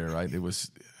cards back there, right? It was,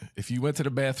 if you went to the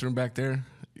bathroom back there,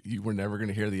 you were never going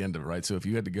to hear the end of it, right? So if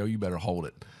you had to go, you better hold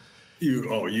it.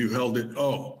 You held it.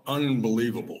 Oh,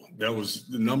 unbelievable. That was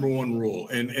the number one rule.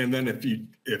 And then if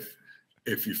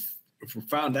we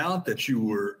found out that you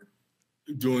were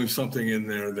doing something in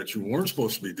there that you weren't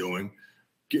supposed to be doing,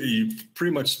 you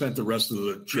pretty much spent the rest of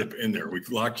the trip in there. We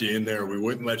locked you in there. We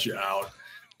wouldn't let you out.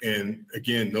 And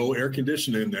again, no air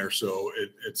conditioning in there. So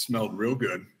it smelled real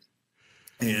good.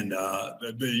 And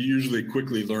they usually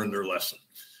quickly learned their lesson.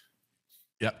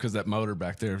 Yeah, because that motor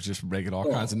back there was just making all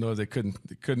kinds of noise. They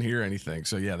couldn't hear anything.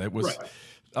 So yeah, that was right.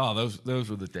 Oh,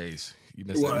 those were the days. You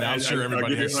missed that. Now I'm sure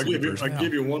everybody has sleepers. I'll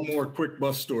give you one more quick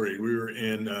bus story. We were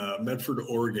in Medford,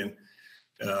 Oregon,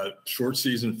 short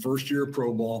season, first year of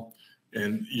pro ball,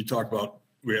 and you talk about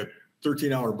we had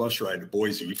 13-hour bus ride to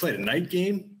Boise. We played a night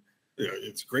game.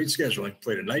 It's great scheduling.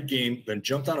 Played a night game, then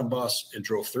jumped on a bus and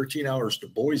drove 13 hours to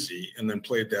Boise, and then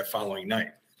played that following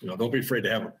night. Don't be afraid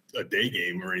to have a day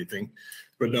game or anything.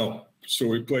 But no, so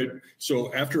we played.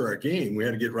 So after our game, we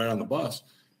had to get right on the bus.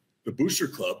 The booster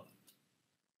club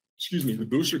the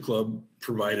Booster Club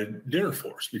provided dinner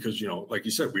for us because, you know, like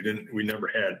you said, we never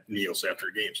had meals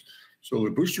after games. So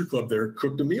the Booster Club there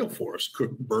cooked a meal for us,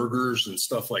 cooked burgers and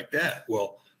stuff like that.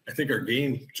 Well, I think our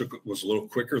game was a little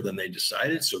quicker than they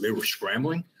decided, so they were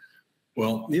scrambling.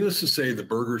 Well, needless to say, the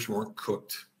burgers weren't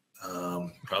cooked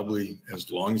probably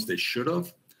as long as they should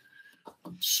have.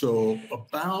 So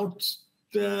probably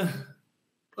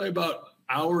about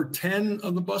hour 10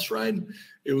 of the bus ride,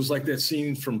 it was like that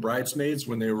scene from Bridesmaids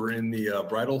when they were in the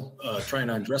bridal trying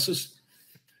on dresses.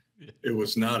 It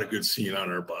was not a good scene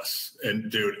on our bus.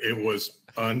 And dude, it was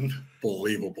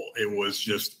unbelievable. It was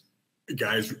just,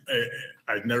 guys,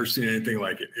 I've never seen anything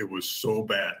like it. It was so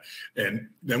bad. And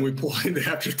then we pull in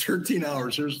after 13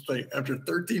 hours. Here's the thing. After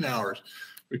 13 hours,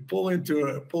 we pull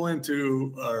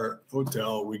into our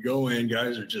hotel. We go in,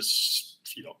 guys are just,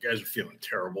 you know, guys are feeling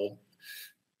terrible.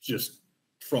 Just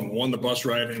from the bus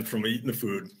ride and from eating the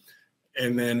food.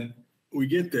 And then we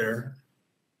get there.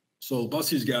 So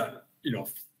Bussie's got, you know,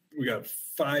 we got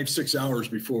 5-6 hours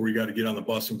before we got to get on the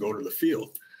bus and go to the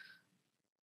field.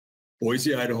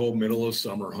 Boise, Idaho, middle of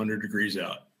summer, 100 degrees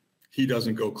out. He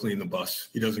doesn't go clean the bus.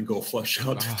 He doesn't go flush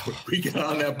out. We get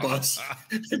on that bus,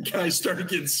 and guys started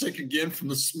getting sick again from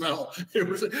the smell.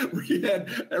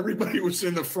 Everybody was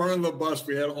in the front of the bus.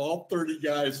 We had all 30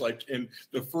 guys like in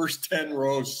the first 10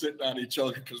 rows sitting on each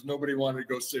other because nobody wanted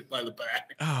to go sit by the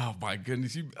back. Oh my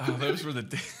goodness. Those were the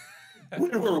days. We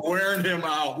were wearing him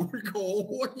out. We're going,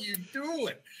 what are you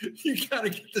doing? You got to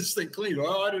get this thing clean.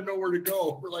 Oh, I didn't know where to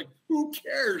go. We're like, who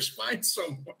cares? Find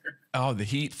somewhere. Oh, the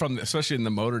heat especially in the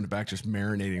motor in the back, just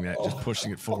marinating that, just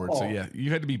pushing it forward. So yeah,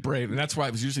 you had to be brave. And that's why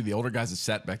it was usually the older guys that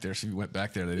sat back there. So if you went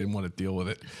back there, they didn't want to deal with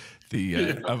it.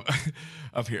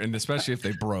 Up here. And especially if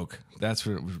they broke, that's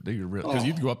where they were real. Because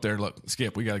you'd go up there, look,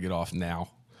 Skip, we got to get off now.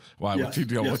 Why? Yes,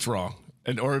 what's wrong?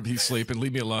 Or he's sleeping,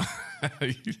 leave me alone.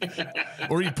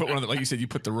 Or you put one of the, like you said, you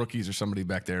put the rookies or somebody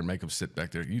back there and make them sit back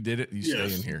there. You did it. You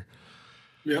stay in here.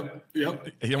 Yep.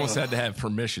 He almost had to have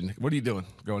permission. What are you doing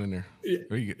going in there?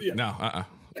 No,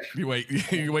 You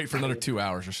wait for another 2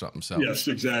 hours or something. So yes,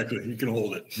 exactly. You can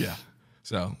hold it. Yeah.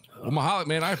 So, well, Michalak,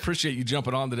 man, I appreciate you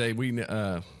jumping on today. We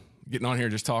getting on here,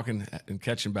 just talking and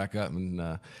catching back up. And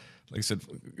like I said,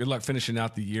 good luck finishing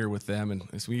out the year with them. And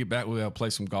as we get back, we'll play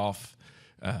some golf.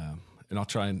 And I'll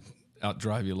try and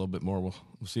outdrive you a little bit more. We'll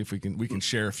see if we can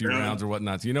share a few rounds or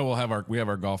whatnot. You know, we have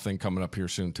our golf thing coming up here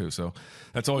soon too. So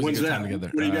that's always a good time together.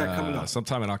 What do you got coming up?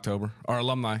 Sometime in October. Our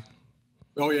alumni.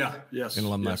 Oh yeah, yes. An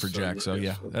alumni for Jack. So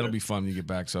yeah, that'll be fun when you get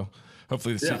back. So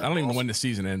hopefully I don't even know when the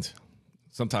season ends.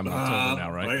 Sometime in October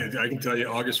now, right? I can tell you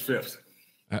August 5th.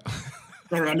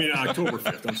 October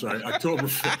 5th. I'm sorry, October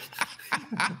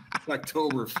 5th.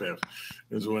 October 5th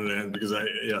is when it ends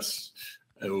because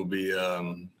it will be.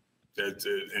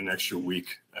 An extra week.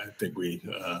 I think we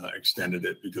extended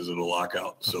it because of the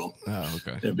lockout. So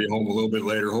okay. It'll be home a little bit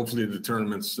later. Hopefully the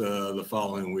tournament's the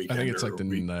following week. I think it's like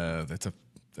I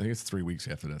think it's 3 weeks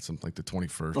after that, something like the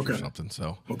 21st or something.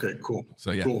 So okay, cool.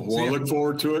 So yeah, cool. Well, I look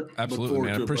forward to it. Absolutely,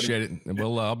 man. I appreciate it, and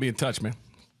I'll be in touch, man.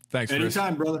 Thanks.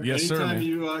 Anytime, Chris. brother. Yes, anytime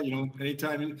sir.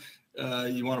 Anytime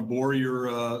you want to bore your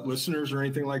listeners or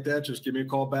anything like that, just give me a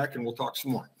call back and we'll talk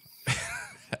some more.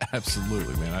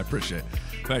 Absolutely, man. I appreciate it.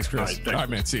 Thanks, Chris. All right,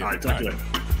 man. See you. All right, talk to you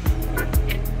later.